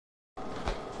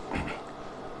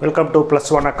Welcome to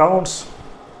 +1 accounts,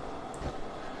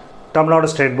 Tamil Nadu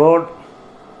Stateboard,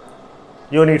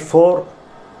 Unit 4,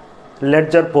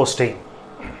 Ledger Posting.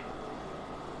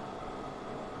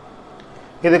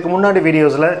 இதுக்கு முன்னாடி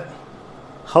வீடியோஸில்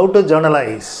how to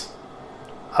journalize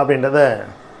அப்படின்றத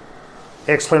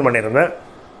எக்ஸ்பிளைன் பண்ணியிருந்தேன்.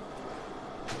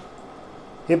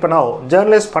 இப்போ நான்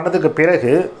ஜேர்னலைஸ் பண்ணதுக்கு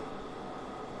பிறகு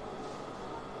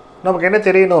நமக்கு என்ன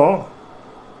தெரியணும்,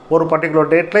 ஒரு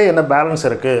பர்டிகுலர் டேட்டில் என்ன பேலன்ஸ்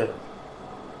இருக்குது,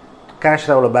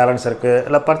 கேஷில் எவ்வளோ பேலன்ஸ் இருக்குது,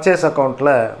 இல்லை பர்ச்சேஸ் அக்கௌண்ட்டில்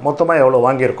மொத்தமாக எவ்வளோ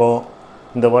வாங்கியிருக்கோம்,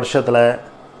 இந்த வருஷத்தில்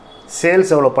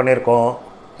சேல்ஸ் எவ்வளோ பண்ணியிருக்கோம்,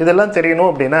 இதெல்லாம்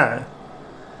தெரியணும். அப்படின்னா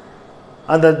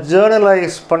அந்த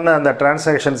ஜேர்னலைஸ் பண்ண அந்த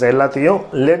டிரான்சாக்ஷன்ஸ் எல்லாத்தையும்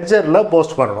லெட்ஜரில்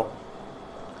போஸ்ட் பண்ணணும்.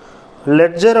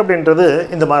 லெட்ஜர் அப்படின்றது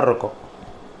இந்த மாதிரி இருக்கும்.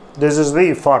 This is the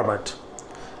format.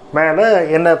 மேலே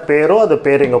என்ன பேரோ அது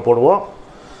பேர் இங்கே போடுவோம்.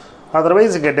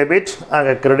 அதர்வைஸ் இங்கே டெபிட்,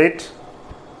 அங்கே கிரெடிட்,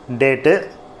 டேட்டு,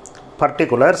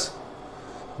 பர்டிகுலர்ஸ்,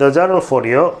 த ஜேர்னல்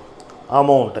ஃபோலியோ,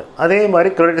 அமௌண்ட். அதே மாதிரி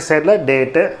கிரெடிட் சைடில்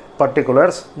date,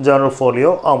 particulars, Journal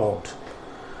folio, amount.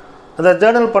 அந்த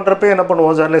ஜேர்னல் பண்ணுறப்போ என்ன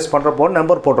பண்ணுவோம், ஜேர்னலைஸ் பண்ணுறப்போ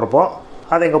நம்பர் போட்டிருப்போம்.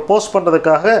 அதை இங்கே போஸ்ட்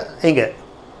பண்ணுறதுக்காக இங்கே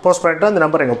போஸ்ட் பண்ணிவிட்டு அந்த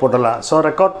நம்பர் இங்கே போட்டுடலாம். ஸோ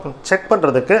ரெக்கார்ட் செக்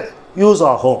பண்ணுறதுக்கு யூஸ்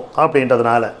ஆகும்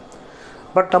அப்படின்றதுனால.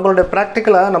 பட் நம்மளுடைய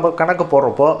ப்ராக்டிக்கலாக நம்ம கணக்கு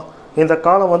போடுறப்போ இந்த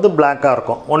காலம் வந்து பிளாங்காக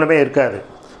இருக்கும், ஒன்றுமே இருக்காது.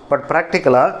 பட்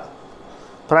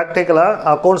ப்ராக்டிக்கலாக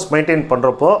அக்கௌண்ட்ஸ் மெயின்டைன்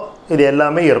பண்ணுறப்போ இது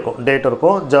எல்லாமே இருக்கும். டேட்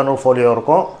இருக்கும், ஜேர்னல் ஃபோலியோ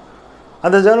இருக்கும்.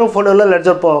 அந்த ஜேர்னல் ஃபோலியோவில்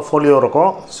லெட்ஜர் ஃபோலியோ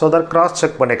இருக்கும். ஸோ தட் கிராஸ்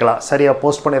செக் பண்ணிக்கலாம், சரியாக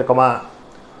போஸ்ட் பண்ணியிருக்கோமா.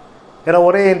 ஏன்னா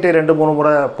ஒரே என்ட்ரி 2-3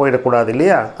 முறை போயிடக்கூடாது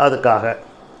இல்லையா, அதுக்காக.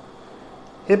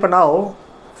 இப்போ நான்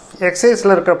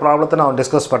எக்ஸசைஸில் இருக்கிற ப்ராப்ளத்தை நான்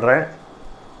டிஸ்கஸ் பண்ணுறேன்.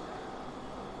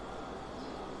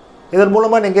 இதன்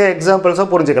மூலமாக நீங்கள் எக்ஸாம்பிள்ஸை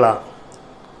புரிஞ்சுக்கலாம்.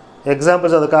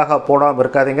 எக்ஸாம்பிள்ஸ் அதுக்காக போடாமல்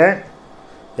இருக்காதீங்க.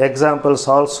 எக்ஸாம்பிள்ஸ்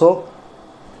ஆல்சோ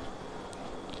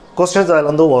கொஸ்டின்ஸ்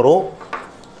அதில் வரும்.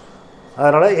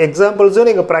 அதனால் எக்ஸாம்பிள்ஸும்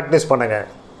நீங்கள் ப்ராக்டிஸ் பண்ணுங்கள்.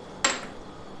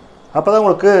 அப்போ தான்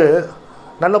உங்களுக்கு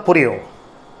நல்லா புரியும்.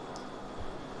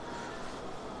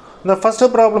 இந்த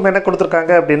ஃபஸ்ட்டு ப்ராப்ளம் என்ன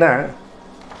கொடுத்துருக்காங்க அப்படின்னா,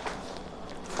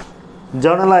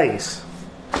 ஜேர்னலைஸ்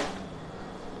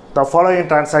the following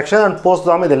transaction and post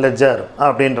தாம் இது லெட்ஜர்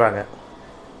அப்படின்றாங்க.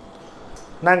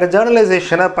 நாங்கள்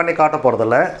ஜேர்னலைசேஷனை பண்ணி காட்ட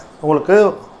போகிறதில்ல, உங்களுக்கு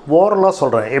ஓரலாக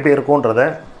சொல்கிறேன் எப்படி இருக்குன்றதை.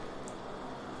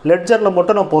 லெட்ஜரில்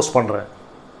மட்டும் நான் போஸ்ட் பண்ணுறேன்.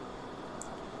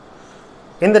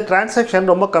 இந்த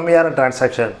டிரான்சாக்ஷன் ரொம்ப கம்மியான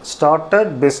transaction.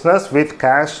 Started business with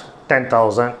cash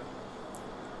 10,000.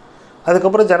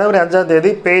 அதுக்கப்புறம் ஜனவரி 5ஆம்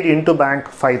தேதி பெய்ட் இன்டு பேங்க்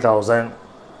 5,000.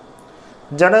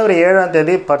 ஜனவரி 7ஆம்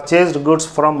தேதி purchased goods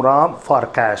from Ram for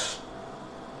cash.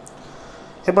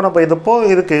 இப்போ நம்ம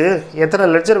இதுக்கு எத்தனை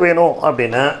லெட்ஜர் வேணும்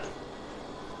அப்படின்னா,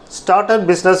 ஸ்டார்டட்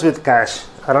பிஸ்னஸ் வித் கேஷ்,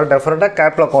 அதனால் டெஃபினட்டாக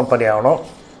கேபிட்டல் அக்கௌண்ட் பண்ணி ஆகணும்.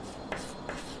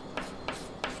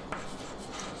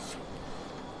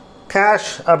 கேஷ்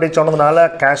அப்படின்னு சொன்னதுனால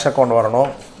கேஷ் அக்கௌண்ட்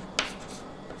வரணும்.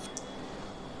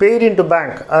 பெய்ட் இன்டு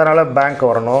பேங்க், அதனால் பேங்க்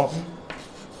வரணும்.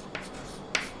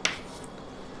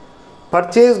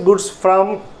 Purchase goods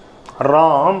from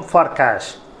Ram for cash,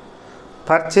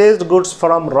 purchased goods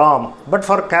from Ram, but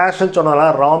for கேஷ்ன்னு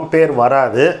சொன்னாலும் ராம் பேர்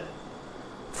வராது.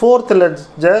 4th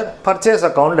ledger purchase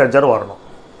account ledger வரணும்.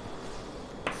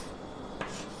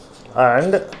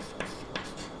 அண்ட்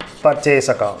பர்ச்சேஸ்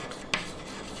அக்கௌண்ட்,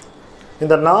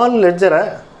 இந்த 4 லெட்ஜரை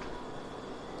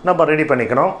நம்ம ரெடி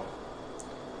பண்ணிக்கணும்.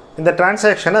 இந்த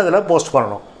டிரான்சாக்ஷனை அதில் போஸ்ட்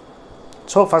பண்ணணும்.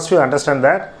 So first you understand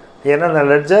that என்னென்ன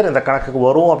லெட்ஜர் இந்த கணக்குக்கு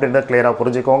வரும் அப்படின்றத கிளியராக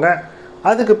புரிஞ்சுக்கோங்க.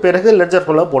 அதுக்கு பிறகு லெட்ஜர்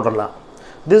ஃபுல்லாக போட்டுடலாம்.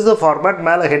 This the format.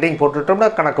 மேலே ஹெட்டிங் போட்டுட்டோம்னா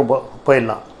கணக்கு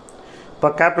போயிடலாம். இப்போ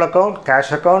capital account,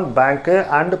 cash account, bank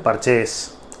and purchase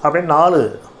அப்படின்னு 4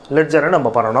 லெட்ஜரை நம்ம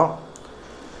பண்ணணும்.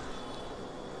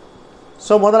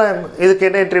 ஸோ முதல்ல இதுக்கு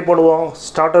என்ன என்ட்ரி போடுவோம்,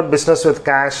 ஸ்டார்டட் பிஸ்னஸ் வித்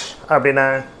கேஷ் அப்படின்னா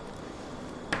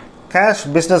கேஷ்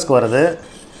பிஸ்னஸ்க்கு வருது.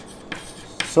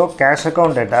 So cash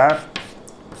account data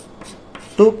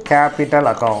to capital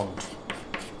account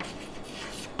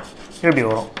இப்படி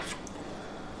வரும்.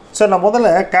 ஸோ நான்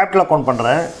முதல்ல கேபிட்டல் அக்கௌண்ட்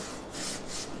பண்ணுறேன்.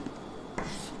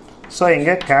 ஸோ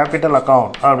இங்கே கேபிட்டல்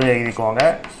அக்கௌண்ட் அப்படின்னு எழுதிக்குவாங்க.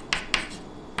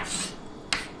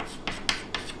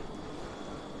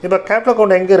 இப்போ கேபிட்டல்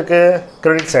அக்கௌண்ட் எங்கே இருக்குது,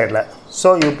 கிரெடிட் சைடில். So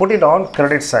you put it on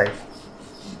credit side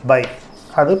by,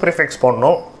 அது ப்ரிஃபிக்ஸ்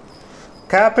போடணும்.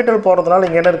 கேபிட்டல் போடுறதுனால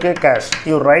இங்கே என்ன இருக்குது, cash.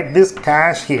 You right this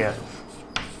cash here.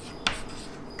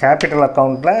 Capital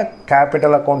அக்கௌண்ட்டில்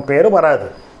கேபிட்டல் அக்கௌண்ட் பேர் வராது.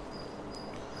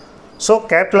 ஸோ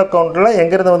கேபிட்டல் அக்கௌண்ட்டில்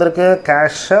எங்கேருந்து வந்திருக்கு,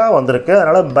 கேஷாக வந்திருக்கு.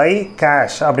 அதனால் பை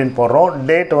கேஷ் அப்படின்னு போடுறோம்.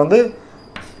 டேட் வந்து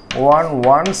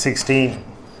 1/1/16.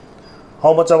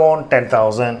 How much amount,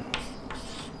 10,000.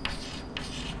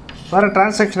 வேறு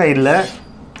டிரான்சாக்ஷனே இல்லை,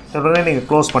 உடனே நீங்கள்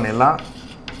க்ளோஸ் பண்ணிடலாம்.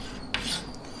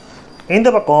 இந்த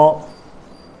பக்கம்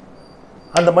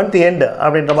அந்த மந்த் எண்டு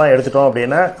அப்படின்ற மாதிரி எடுத்துட்டோம்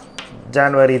அப்படின்னா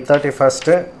January 31st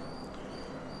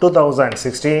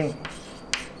 2016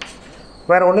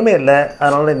 வேறு ஒன்றுமே இல்லை.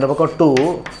 அதனால் இந்த பக்கம் 2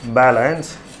 பேலன்ஸ்.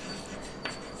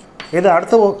 இது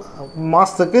அடுத்த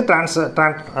மாதத்துக்கு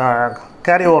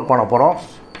கேரி ஓவர் பண்ண போகிறோம்.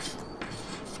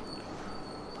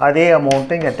 அதே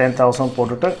அமௌண்ட்டு இங்கே 10,000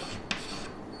 போட்டுட்டு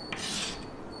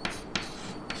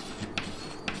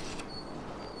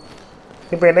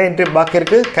இப்போ என்ன என்ட்ரி பாக்கி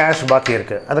இருக்குது? கேஷ் பாக்கி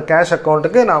இருக்குது. அந்த கேஷ்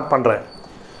அக்கௌண்ட்டுக்கு நான் பண்ணுறேன்.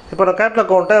 இப்போ நான் கேபிட்டல்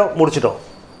அக்கௌண்ட்டை முடிச்சிட்டோம்.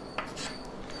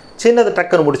 சின்னது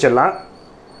டக்குன்னு முடிச்சிடலாம்.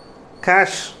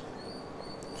 கேஷ்.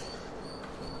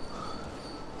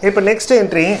 இப்போ நெக்ஸ்ட்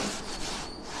என்ட்ரி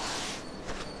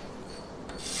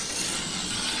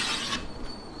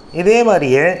இதே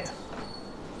மாதிரியே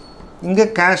இங்கே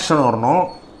கேஷ்னு வரணும்.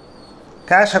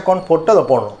 கேஷ் அக்கௌண்ட் போட்டு அதை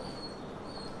போடணும்.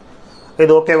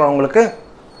 இது ஓகேவா உங்களுக்கு?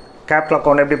 கேபிட்டல்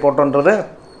அக்கௌண்ட் எப்படி போட்டோன்றது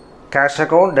cash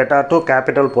account debtor to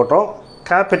capital போட்டோம்.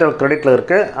 கேபிட்டல் கிரெடிட்டில்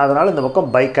இருக்குது. அதனால் இந்த பக்கம்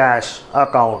பை கேஷ்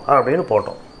அக்கௌண்ட் அப்படின்னு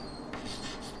போட்டோம்.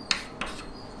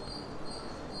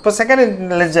 இப்போ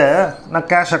செகண்ட் லெட்ஜர் நான்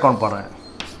கேஷ் அக்கௌண்ட் போடுறேன்.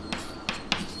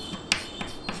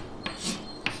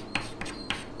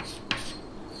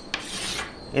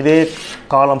 இதே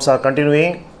காலம்ஸ் ஆர்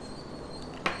கண்டினியூயிங்.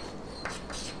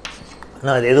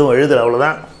 நான் அது எதுவும் எழுதலை,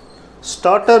 அவ்வளோதான்.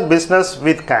 Starter business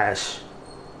with cash.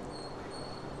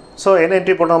 So என்ன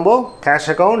entry பண்ணோம்போ cash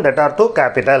account debtor to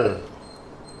capital.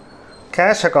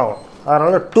 Cash account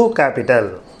அதனால் டு கேபிட்டல்.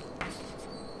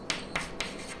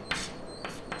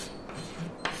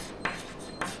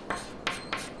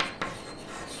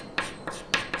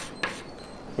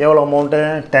 எவ்வளோ அமௌண்ட்டு?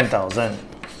 10,000.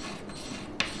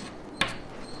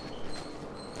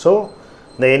 ஸோ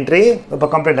இந்த என்ட்ரி இப்போ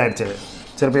கம்ப்ளீட் ஆகிடுச்சு.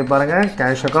 திருப்பி பாருங்கள்.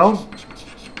 Cash account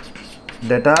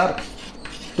debtor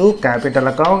to capital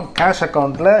account. Cash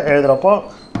அக்கௌண்ட்டில் எழுதுகிறப்போ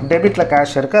டெபிட்டில்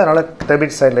கேஷ் இருக்குது. அதனால்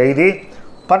டெபிட் சைடில் எழுதி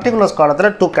பர்டிகுலர்ஸ்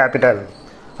காலத்தில் டு கேபிட்டல்.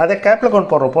 அதே கேபிட்டல்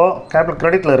அக்கௌண்ட் போடுறப்போ கேபிட்டல்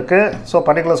கிரெடிட்டில் இருக்குது. ஸோ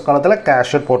பர்டிகுலர்ஸ் காலத்தில்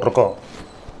கேஷ் போட்டிருக்கோம்.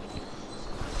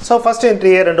 ஸோ ஃபஸ்ட்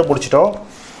என்ட்ரியே 2 முடிச்சிட்டோம்.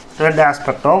 2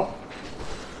 ஆஸ்பெக்டும்.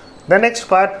 The next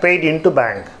part paid into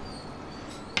bank.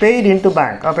 Paid into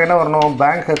bank அப்போ என்ன வரணும்?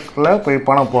 பேங்க்கில் போய்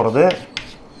பணம் போகிறது,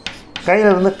 கையில்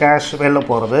இருந்து கேஷ் வெளில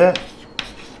போகிறது.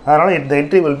 அதனால் இந்த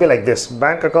entry will be like this: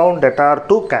 bank account debtor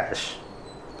to cash.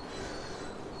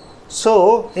 So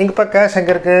இங்கே இப்போ கேஷ்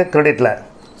எங்கே இருக்குது? கிரெடிட்டில்.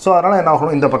 ஸோ அதனால் என்ன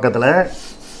ஆகணும்? இந்த பக்கத்தில்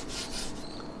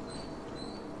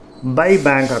பை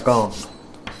பேங்க் அக்கௌண்ட்.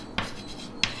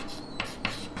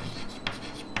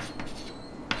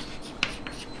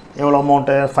 எவ்வளோ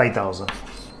அமௌண்ட்டு? 5,000.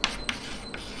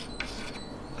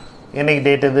 என்னைக்கு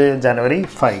டேட் இது? January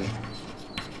 5.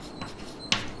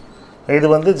 இது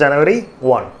வந்து January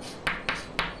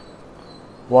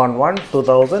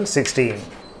 1/1/2016.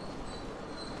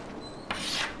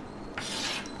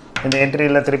 இந்த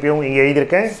என்ட்ரியில் திருப்பியும் இங்கே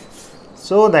எழுதியிருக்கேன்.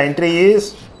 So the entry is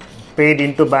paid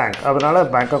into bank. அதனால்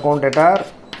பேங்க் அக்கௌண்ட் டெட்டார்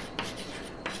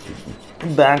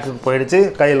பேங்க்குக்கு போயிடுச்சு.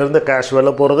 கையிலேருந்து கேஷ்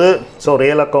வெளில போகிறது. ஸோ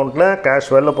ரியல் அக்கௌண்ட்டில் கேஷ்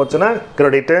வெளில போச்சுன்னா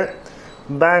கிரெடிட்டு.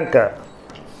 பேங்க்கு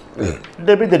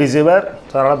டெபிட் ரிசீவர்.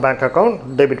 அதனால் பேங்க் அக்கௌண்ட்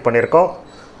டெபிட் பண்ணியிருக்கோம்.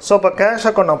 ஸோ இப்போ கேஷ்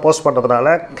அக்கௌண்ட் நான் போஸ்ட் பண்ணுறதுனால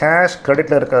கேஷ்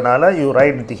கிரெடிட்டில் இருக்கிறதுனால you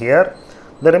right with here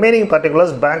the remaining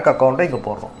particulars bank அக்கௌண்ட்டை இங்கே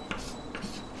போடுறோம்.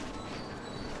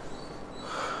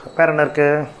 வேறு என்ன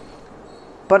இருக்குது?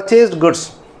 Purchased goods.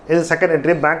 இது second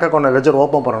entry. Bank account ledger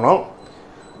open பண்ணணும்.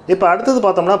 இப்போ அடுத்தது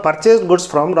பார்த்தோம்னா purchased goods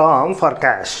from Ram for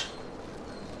cash.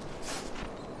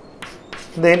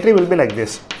 இந்த entry will be like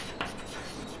this: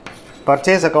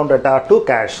 purchase account debtor to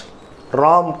cash.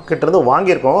 Ram கிட்டேருந்து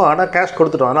வாங்கியிருக்கோம், ஆனால் கேஷ்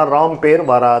கொடுத்துட்டோம். ஆனால் ராம் பேர்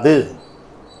வராது.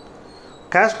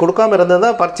 கேஷ் கொடுக்காமல் இருந்தது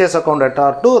தான் purchase account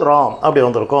debtor to Ram அப்படி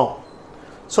வந்திருக்கும்.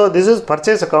 So this is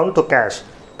purchase account to cash.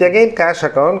 Again cash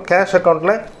account. Cash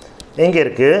அக்கௌண்ட்டில் எங்கே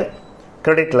இருக்குது?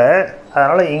 கிரெடிட்டில்.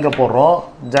 அதனால் இங்கே போடுறோம்.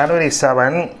 January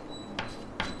 7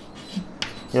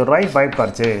 you right by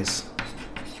purchase.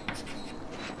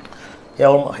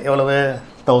 எவ்வளவு?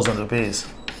 1,000 rupees.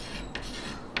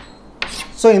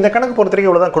 ஸோ இந்த கணக்கு பொறுத்த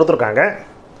வரைக்கும் இவ்வளோ தான் கொடுத்துருக்காங்க.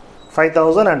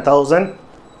 5,000 and 1,000.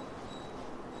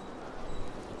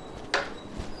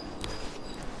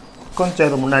 கொஞ்சம்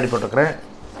இது முன்னாடி போட்டுக்கிறேன்.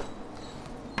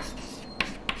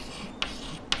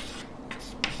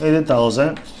 இது 1,000.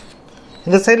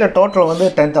 இந்த சைடில் டோட்டல் வந்து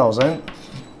 10,000.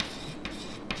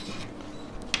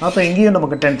 அப்போ இங்கேயும்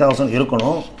நமக்கு 10,000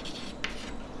 இருக்கணும்.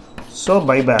 So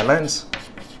by balance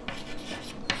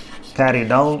carry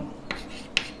down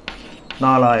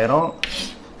 4,000.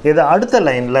 இது அடுத்த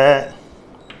லைனில்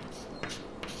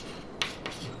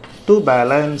டு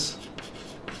பேலன்ஸ்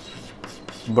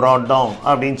brought down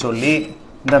அப்படின்னு சொல்லி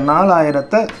இந்த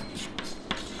 4,000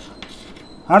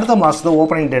 அடுத்த மாதத்து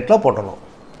ஓப்பனிங் டேட்டில் போட்டணும்.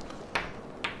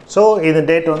 ஸோ இது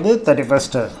டேட் வந்து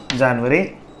 31st January.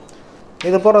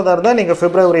 இது போகிறதா இருந்தால் நீங்கள்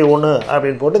February 1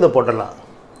 அப்படின்னு போட்டு இதை போட்டுடலாம்.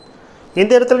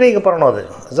 இந்த இடத்துல நீங்கள் பண்ணணும் அது.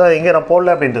 ஸோ இங்கே நான்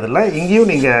போடல அப்படின்றதில்ல,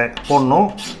 இங்கேயும் நீங்கள் போடணும்.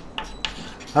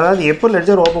 அதாவது எப்போ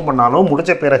லெட்ஜர் ஓப்பன் பண்ணாலும்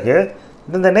முடித்த பிறகு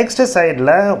இந்த நெக்ஸ்ட்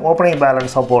சைடில் ஓப்பனிங்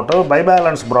பேலன்ஸாக போட்டு பை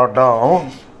பேலன்ஸ் ப்ராட் டவுன்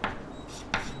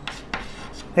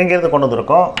எங்கேருந்து கொண்டு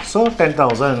வந்துருக்கோம். ஸோ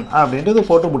 10,000 அப்படின்ட்டு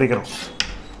போட்டு முடிக்கிறோம்.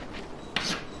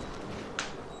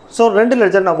 ஸோ 2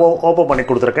 லெட்ஜர் நான் ஓப்பன் பண்ணி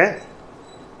கொடுத்துருக்கேன்.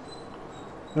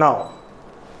 நான்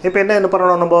இப்போ என்ன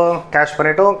பண்ணணும், நம்ம கேஷ்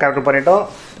பண்ணிட்டோம், கேபிட்டல் பண்ணிட்டோம்.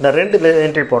 இந்த 2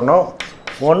 என்ட்ரி போடணும்.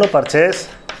 ஒன்று பர்ச்சேஸ்,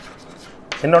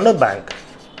 இன்னொன்று பேங்க்.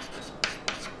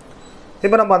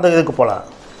 இப்போ நம்ம அந்த இதுக்கு போகலாம்.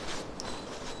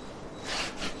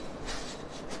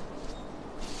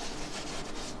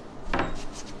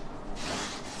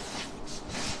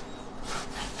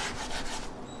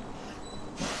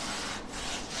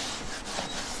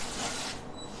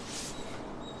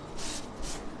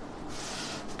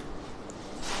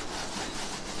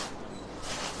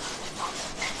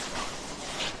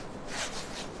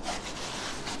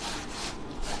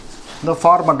 இந்த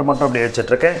ஃபார்மெட் மட்டும் அப்படி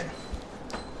வச்சிட்ருக்கேன்.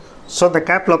 ஸோ இந்த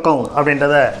கேபிட்டல் அக்கௌண்ட்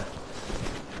அப்படின்றத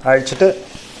அழிச்சிட்டு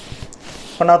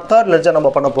இப்போ நான் 3rd லெட்ஜர் நம்ம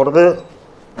பண்ண போகிறது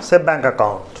பேங்க்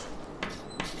அக்கௌண்ட்.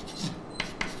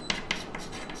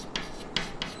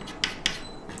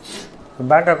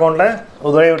 பேங்க் அக்கௌண்ட்டில்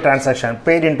உதவி transaction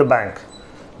paid into bank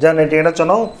generate என்ன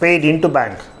சொன்னோம், பெய்ட் இன்ட்டு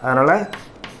பேங்க். அதனால்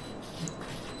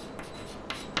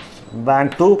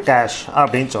பேங்க் டு கேஷ்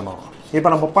அப்படின்னு சொன்னோம்.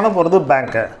 இப்போ நம்ம பண்ண போகிறது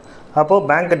பேங்க்கு. அப்போது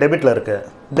பேங்க் டெபிட்டில் இருக்குது,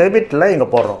 டெபிட்டில் இங்கே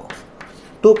போடுறோம்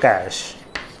டு கேஷ்.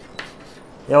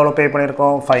 எவ்வளோ பே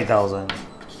பண்ணியிருக்கோம், 5,000.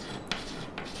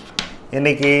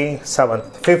 இன்றைக்கி 7th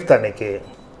 5th அன்றைக்கி.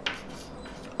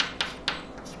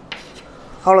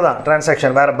 அவ்வளோதான்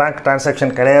ட்ரான்சாக்ஷன், வேறு பேங்க்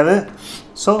ட்ரான்சாக்ஷன் கிடையாது.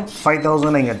 ஸோ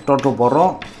 5,000 இங்கே டோட்டல்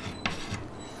போடுறோம்.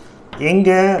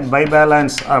 இங்கே பை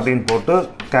பேலன்ஸ் அப்படின்னு போட்டு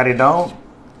கேரி டவுன்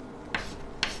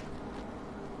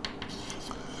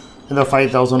இந்த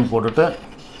 5,000 போட்டுட்டு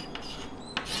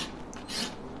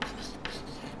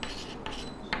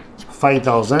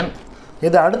 5,000.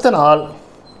 இது அடுத்த நாள்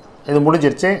இது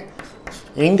முடிஞ்சிருச்சு.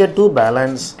 இங்கே டு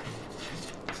பேலன்ஸ்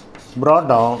ப்ராட்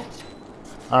டவுன்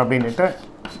அப்படின்ட்டு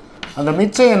அந்த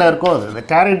மிச்சம் என்ன இருக்கோ அது இந்த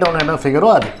கேரி டவுன் என்ன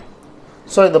ஃபிகரோ அது.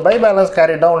 ஸோ இந்த பை பேலன்ஸ்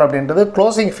கேரி டவுன் அப்படின்றது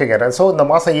க்ளோசிங் ஃபிகர். ஸோ இந்த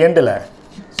மாதம் எண்டில்,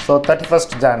 ஸோ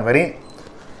 31st January.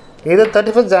 இது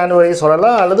 31st January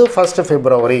சொல்லலாம், அல்லது 1st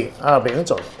February அப்படின்னு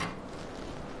சொல்லலாம்.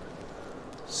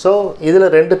 ஸோ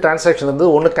இதில் 2 டிரான்சாக்ஷன் வந்து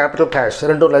ஒன்று கேபிட்டல் கேஷ்,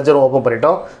 2 லெட்ஜரும் ஓப்பன்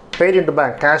பண்ணிட்டோம். பெய்ட் இன்ட்டு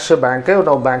பேங்க் கேஷு பேங்க்கு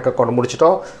நம்ம பேங்க் அக்கௌண்ட்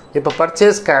முடிச்சிட்டோம். இப்போ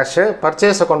பர்ச்சேஸ் கேஷு,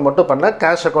 பர்ச்சேஸ் அக்கௌண்ட் மட்டும் பண்ண,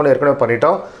 கேஷ் அக்கௌண்ட் ஏற்கனவே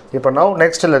பண்ணிட்டோம். இப்போ now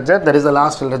next ledger, that is the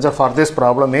last ledger for this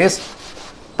problem is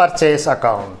purchase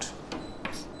account.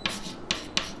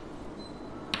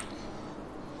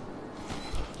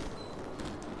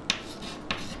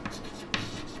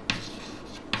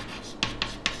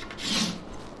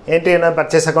 entry in a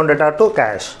purchase account data to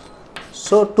cash.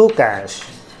 So to cash,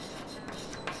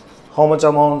 how much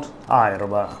amount? 1000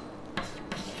 ரூபாய்.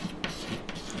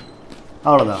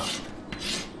 அவ்வளோதான்.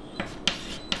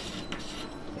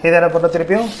 இது என்ன பண்ண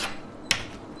திருப்பியும்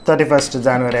 31st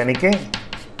January அன்னைக்கு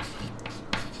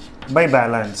பை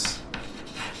பேலன்ஸ்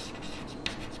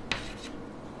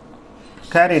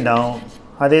கேரி டவுன்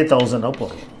அதே 1000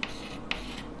 போடுறோம்.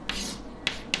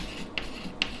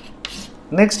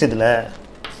 Next இதில்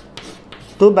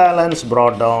to balance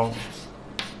brought down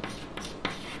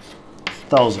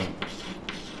 1000.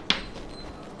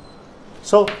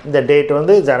 So the date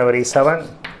வந்து January 7.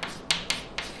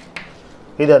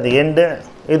 இது அது எண்டு,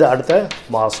 இது அடுத்த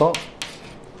மாதம்.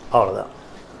 அவ்வளோதான்.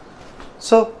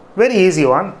 So very easy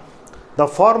one. இந்த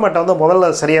ஃபார்மேட்டை வந்து முதல்ல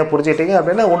சரியாக புரிஞ்சுக்கிட்டீங்க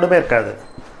அப்படின்னா ஒன்றுமே இருக்காது.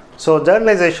 ஸோ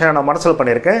ஜேர்னலைசேஷன் நான் மனசில்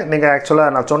பண்ணியிருக்கேன். நீங்கள்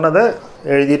ஆக்சுவலாக நான் சொன்னதை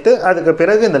எழுதிட்டு அதுக்கு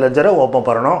பிறகு இந்த லெட்ஜரை ஓப்பன்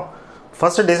பண்ணணும்.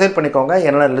 ஃபஸ்ட்டு டிசைட் பண்ணிக்கோங்க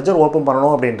என்னென்ன லெட்ஜர் ஓப்பன்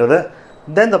பண்ணணும் அப்படின்றது.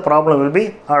 தென் த ப்ராப்ளம் வில் பி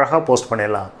அழகாக போஸ்ட்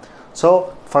பண்ணிடலாம். ஸோ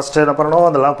ஃபஸ்ட்டு என்ன பண்ணணும்,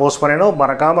 அதெல்லாம் போஸ்ட் பண்ணிடணும்.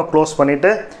 மறக்காமல் க்ளோஸ்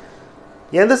பண்ணிவிட்டு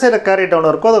எந்த சைடில் கேரி டவுன்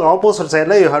இருக்கோ அதுக்கு ஆப்போசிட்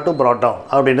சைடில் you have to broad down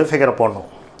அப்படின்னு ஃபிகரை போடணும்.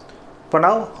 இப்போ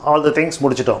நான் ஆல் தி திங்ஸ்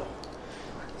முடிச்சிட்டோம்.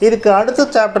 இதுக்கு அடுத்த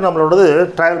சாப்டர் நம்மளோடது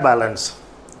ட்ரையல் பேலன்ஸ்.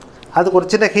 அதுக்கு ஒரு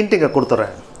சின்ன ஹிண்ட் இங்கே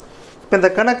கொடுத்துட்றேன். இப்போ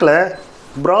இந்த கணக்கில்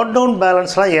ப்ராட் டவுன்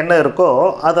பேலன்ஸ்லாம் என்ன இருக்கோ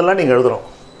அதெல்லாம் நீங்கள் எழுதுகிறோம்.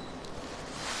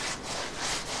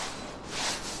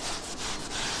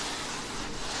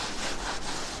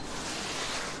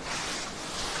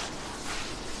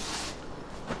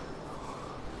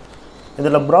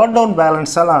 இதில் ப்ராட் டவுன்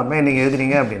பேலன்ஸ் எல்லாமே நீங்கள்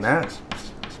எழுதுறீங்க அப்படின்னா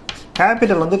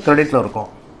கேபிட்டல் வந்து கிரெடிட்டில் இருக்கும்.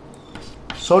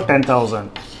 ஸோ 10,000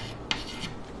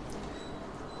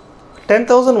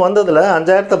 10,000 வந்ததில்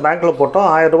 5000 பேங்க்கில் போட்டோம்,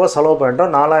 1000 ரூபா செலவு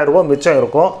பண்ணிட்டோம், 4000 ரூபா மிச்சம்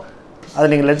இருக்கும். அது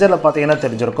நீங்கள் லெட்ஜரில் பார்த்தீங்கன்னா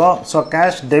தெரிஞ்சிருக்கும். ஸோ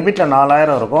கேஷ் டெபிட்டில்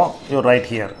 4000 இருக்கும். யூ ரைட்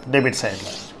ஹியர் டெபிட்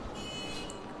சைடில்.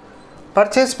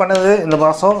 பர்ச்சேஸ் பண்ணது இந்த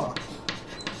மாதம்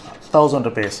 1000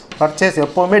 rupees. பர்ச்சேஸ்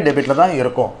எப்போவுமே டெபிட்டில் தான்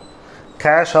இருக்கும்.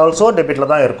 கேஷ் ஆல்சோ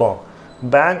டெபிட்டில் தான் இருக்கும்.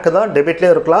 பேங்க் தான்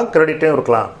டெபிட்லேயும் இருக்கலாம், கிரெடிட்லேயும்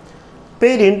இருக்கலாம்.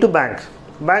 Paid into bank.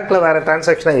 பேங்க்கில் வேறு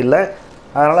டிரான்சாக்ஷனே இல்லை.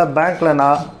 அதனால் பேங்க்கில்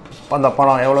நான் அந்த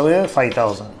பணம் எவ்வளவு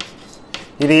 5000.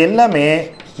 இது எல்லாமே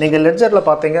நீங்கள் லெட்ஜரில்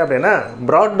பார்த்தீங்க அப்படின்னா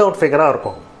ப்ராட் டவுன் ஃபிகராக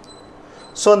இருக்கும்.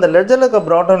 ஸோ அந்த லெட்ஜரில் இருக்க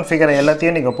ப்ராட் டவுன் ஃபிகரை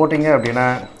எல்லாத்தையும் நீங்கள் போட்டிங்க அப்படின்னா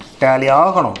டேலி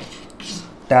ஆகணும்.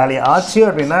 டேலி ஆச்சு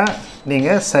அப்படின்னா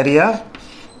நீங்கள் சரியாக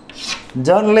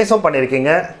ஜேர்னலைஸும்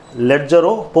பண்ணியிருக்கீங்க,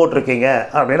 லெட்ஜரும் போட்டிருக்கீங்க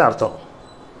அப்படின்னு அர்த்தம்.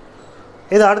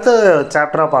 இது அடுத்த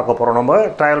சாப்டராக பார்க்க போகிறோம். நம்ம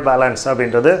ட்ரையல் பேலன்ஸ்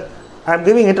அப்படின்றது ஐம்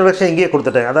கிவிங் இன்ட்ரடக்ஷன் இங்கேயே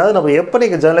கொடுத்துட்டேன். அதாவது நம்ம எப்போ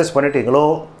நீங்கள் ஜேர்னலைஸ் பண்ணிட்டீங்களோ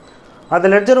அது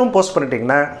லெட்ஜரும் போஸ்ட்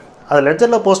பண்ணிட்டீங்கன்னா அது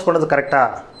லெட்ஜரில் போஸ்ட் பண்ணது கரெக்டாக,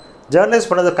 ஜேர்னலைஸ்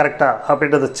பண்ணது கரெக்டாக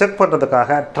அப்படின்றத செக் பண்ணுறதுக்காக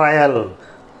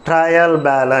ட்ரையல்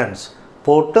பேலன்ஸ்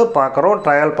போட்டு பார்க்குறோம்.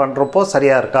 ட்ரையல் பண்ணுறப்போ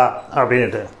சரியாக இருக்கா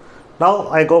அப்படின்ட்டு. Now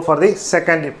I go for the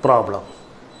second problem.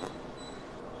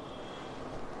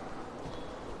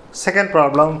 Second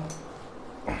problem,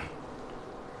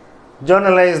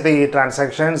 journalize the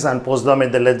transactions and post them in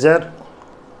the ledger.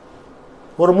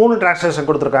 ஒரு 3 டிரான்சாக்ஷன்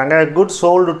கொடுத்துருக்காங்க. Goods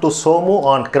sold to Somu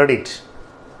on credit,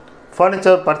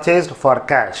 furniture purchased for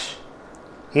cash,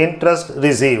 interest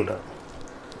received.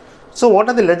 So what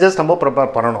are the ledgers நம்ம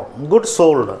prepare பண்ணணும்? Goods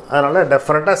sold, அதனால்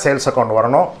டெஃபினட்டாக sales account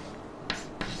வரணும்.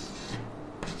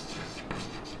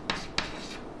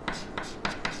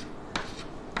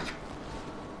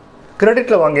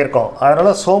 கிரெடிட்டில் வாங்கியிருக்கோம்,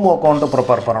 அதனால் Somu account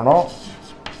prepare பண்ணணும்.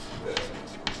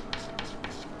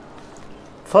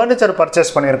 ஃபர்னிச்சர்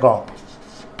பர்ச்சேஸ் பண்ணியிருக்கோம்,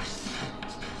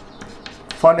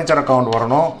 ஃபர்னிச்சர் அக்கௌண்ட்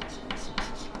வரணும்.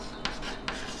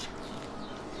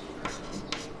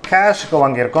 கேஷுக்கு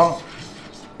வாங்கியிருக்கோம்,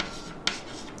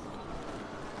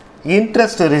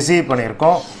 இன்ட்ரெஸ்ட் ரிசீவ்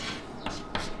பண்ணியிருக்கோம்.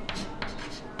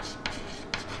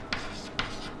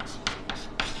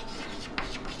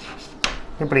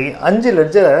 இப்படி 5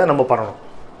 லெட்ஜரை நம்ம பண்ணணும்.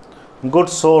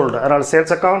 குட்ஸ் சோல்டு, அதனால்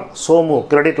சேல்ஸ் அக்கௌண்ட், சோமு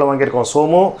கிரெடிட்டில் வாங்கியிருக்கோம்,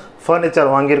 சோமு ஃபர்னிச்சர்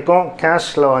வாங்கியிருக்கோம்,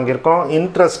 கேஷில் வாங்கியிருக்கோம்,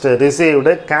 இன்ட்ரெஸ்ட்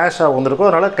ரிசீவ்டு கேஷாக வந்திருக்கோம்,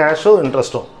 அதனால் கேஷும்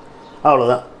இன்ட்ரெஸ்ட்டும்.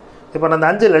 அவ்வளோதான். இப்போ அந்த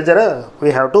 5 லெட்ஜரை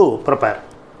we have to prepare.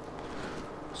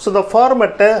 So இந்த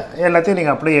ஃபார்மெட்டை எல்லாத்தையும்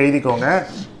நீங்கள் அப்படியே எழுதிக்கோங்க.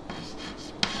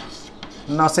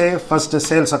 நான் ஃபஸ்ட்டு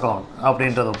சேல்ஸ் அக்கௌண்ட்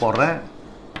அப்படின்றத போடுறேன்.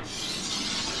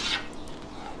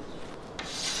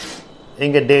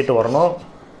 இங்கே டேட் வரணும்,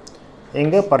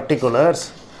 இங்கே பர்டிகுலர்ஸ்,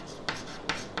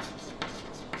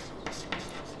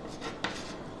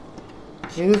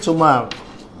 இது சும்மா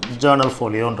ஜேர்னல்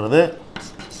ஃபோலியோன்றது,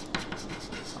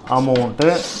 அமௌண்ட்டு,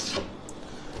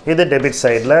 இது டெபிட்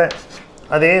சைடில்,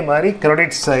 அதே மாதிரி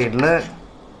கிரெடிட் சைடில்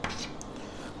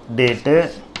டேட்டு,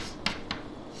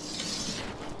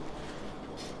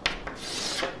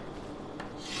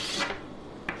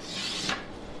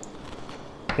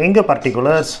 இங்கே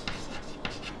பர்டிகுலர்ஸ்,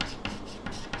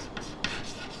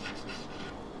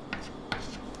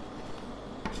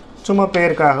 சும்மா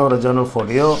பேருக்காக ஒரு ஜேர்னல்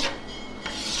ஃபோலியோ,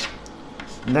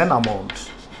 தென் அமௌண்ட்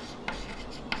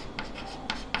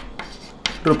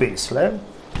ருபீஸில்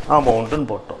அமௌண்ட்டுன்னு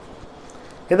போட்டோம்.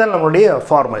 இதான் நம்மளுடைய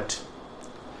ஃபார்மேட்.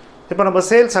 இப்போ நம்ம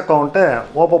சேல்ஸ் அக்கௌண்ட்டை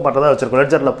ஓப்பன் பண்ணுறதா வச்சுருக்கோம்,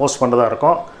 லெட்ஜரில் போஸ்ட் பண்ணுறதா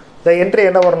இருக்கும். இந்த என்ட்ரி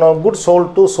என்ன வரணும்? Good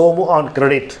sold to Somu on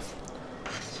credit.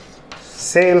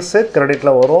 Sales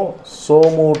கிரெடிட்டில் வரும்,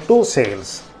 Somu to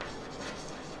sales.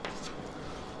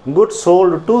 Good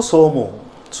sold to Somu,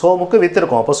 சோமுக்கு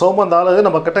விற்றுருக்கோம். அப்போ சோமு அந்த ஆளு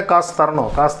நம்மக்கிட்ட காசு தரணும்,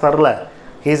 காசு தரல,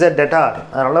 இஸ் எ டெட்டார்.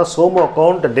 அதனால் Somu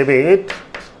account debit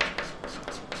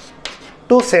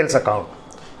to sales account.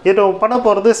 இது பண்ண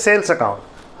போகிறது சேல்ஸ் அக்கௌண்ட்,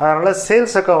 அதனால்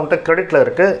சேல்ஸ் அக்கௌண்ட்டு கிரெடிட்டில்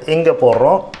இருக்குது, இங்கே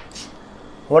போடுறோம்.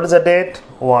 What is the date?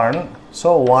 1. So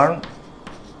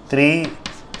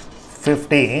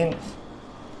 1/3/15.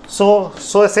 So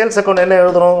sales account என்ன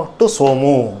எழுதணும்? டு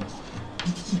சோமு.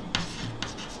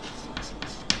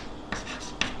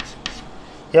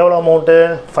 எவ்வளோ அமௌண்ட்டு?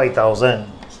 5000.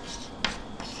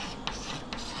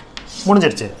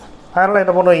 முடிஞ்சிடுச்சு. அதனால்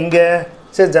என்ன பண்ணுவோம்? இங்கே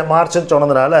சரி மார்ச்சுன்னு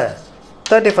சொன்னதுனால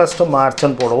 31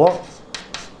 மார்ச்சுன்னு போடுவோம்.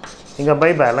 இங்கே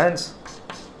பை பேலன்ஸ்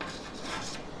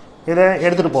இதை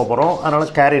எடுத்துகிட்டு போக போகிறோம்,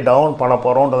 அதனால் கேரி டவுன் பண்ண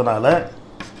போகிறோன்றதுனால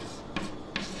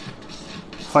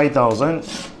 5000.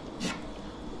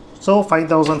 ஸோ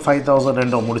 5000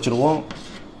 ரெண்டும் முடிச்சுடுவோம்.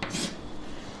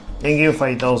 எங்கேயும்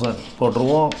 5000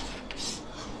 போட்டுருவோம்.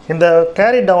 இந்த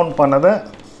கேரி டவுன் பண்ணதை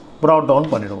ப்ராட்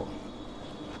டவுன் பண்ணிவிடுவோம்.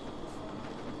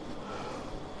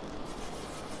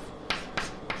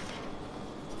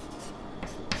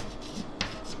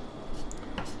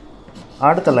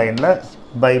 அடுத்த லைனில்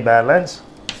பை பேலன்ஸ்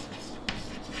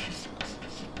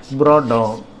ப்ராட்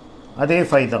டவுன், அதே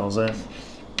 5000.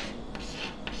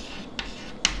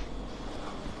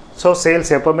 ஸோ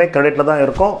சேல்ஸ் எப்போவுமே கிரெடிட்டில் தான்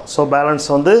இருக்கும். ஸோ பேலன்ஸ்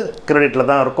வந்து கிரெடிட்டில்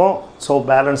தான் இருக்கும். ஸோ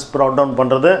பேலன்ஸ் ப்ராட் டவுன்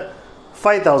பண்ணுறது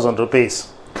 5000 rupees.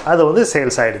 அது வந்து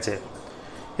சேல்ஸ் ஆகிடுச்சு.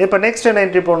 இப்போ நெக்ஸ்ட் என்ன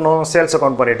என்ட்ரி பண்ணணும்? சேல்ஸ்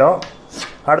அக்கௌண்ட் பண்ணிட்டோம்.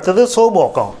 அடுத்தது சோமு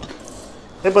அக்கௌண்ட்.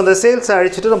 இப்போ இந்த சேல்ஸை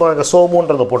அழிச்சிட்டு நம்ம அங்கே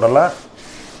சோமுன்றதை போடலாம்.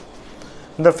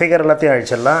 இந்த ஃபிகர் எல்லாத்தையும்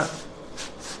அழிச்சிடலாம்.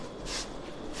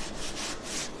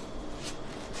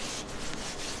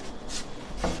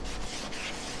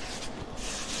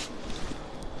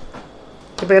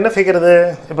 இப்போ என்ன ஃபிகர் இது?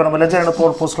 இப்போ நம்ம லெஜர் என்ன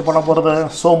போஸ்ட் பண்ண போகிறது?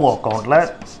 சோமு அக்கௌண்ட்டில்.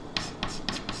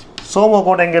 சோமு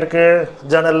அக்கௌண்ட் எங்கே இருக்குது?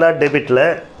 ஜர்னலில் டெபிட்டில்.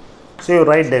 ஸோ யூ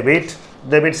ரைட்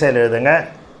டெபிட் சைடில் எழுதுங்க.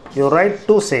 You right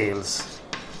to sales.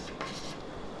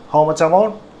 How much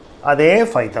amount? அதே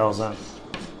 5000.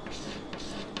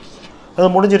 அது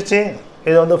முடிஞ்சிருச்சு.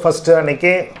 இது வந்து ஃபஸ்ட்டு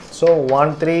அன்றைக்கி. ஸோ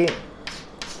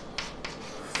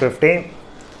 1/3/15.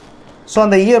 ஸோ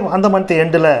அந்த இயர் அந்த மந்த்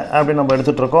எண்டில் அப்படின்னு நம்ம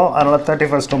எடுத்துகிட்ருக்கோம். அதனால்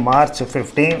 31st March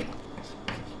 15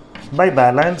 by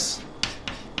balance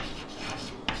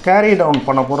carry down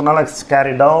பண்ண போகிறதுனால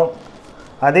கேரி டவுன்.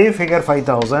 அதே ஃபிகர்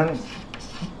 5000.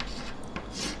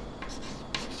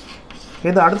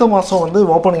 இது அடுத்த மாதம் வந்து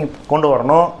ஓப்பனிங் கொண்டு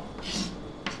வரணும்.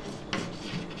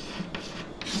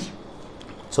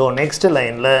 ஸோ நெக்ஸ்ட்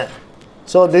லைனில்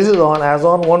so this is on as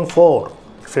on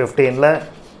 1/4/15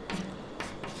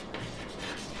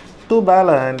 to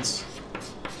balance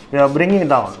we are bringing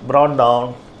down brought down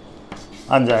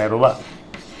 5000 ரூபாய்.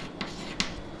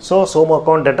 ஸோ சோமு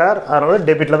அக்கௌண்ட் டெட்டார், அதனால்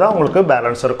டெபிட்டில் தான் உங்களுக்கு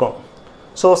பேலன்ஸ் இருக்கும்.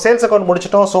 ஸோ சேல்ஸ் அக்கௌண்ட்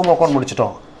முடிச்சிட்டோம், சோமு அக்கௌண்ட்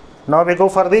முடிச்சிட்டோம். now we go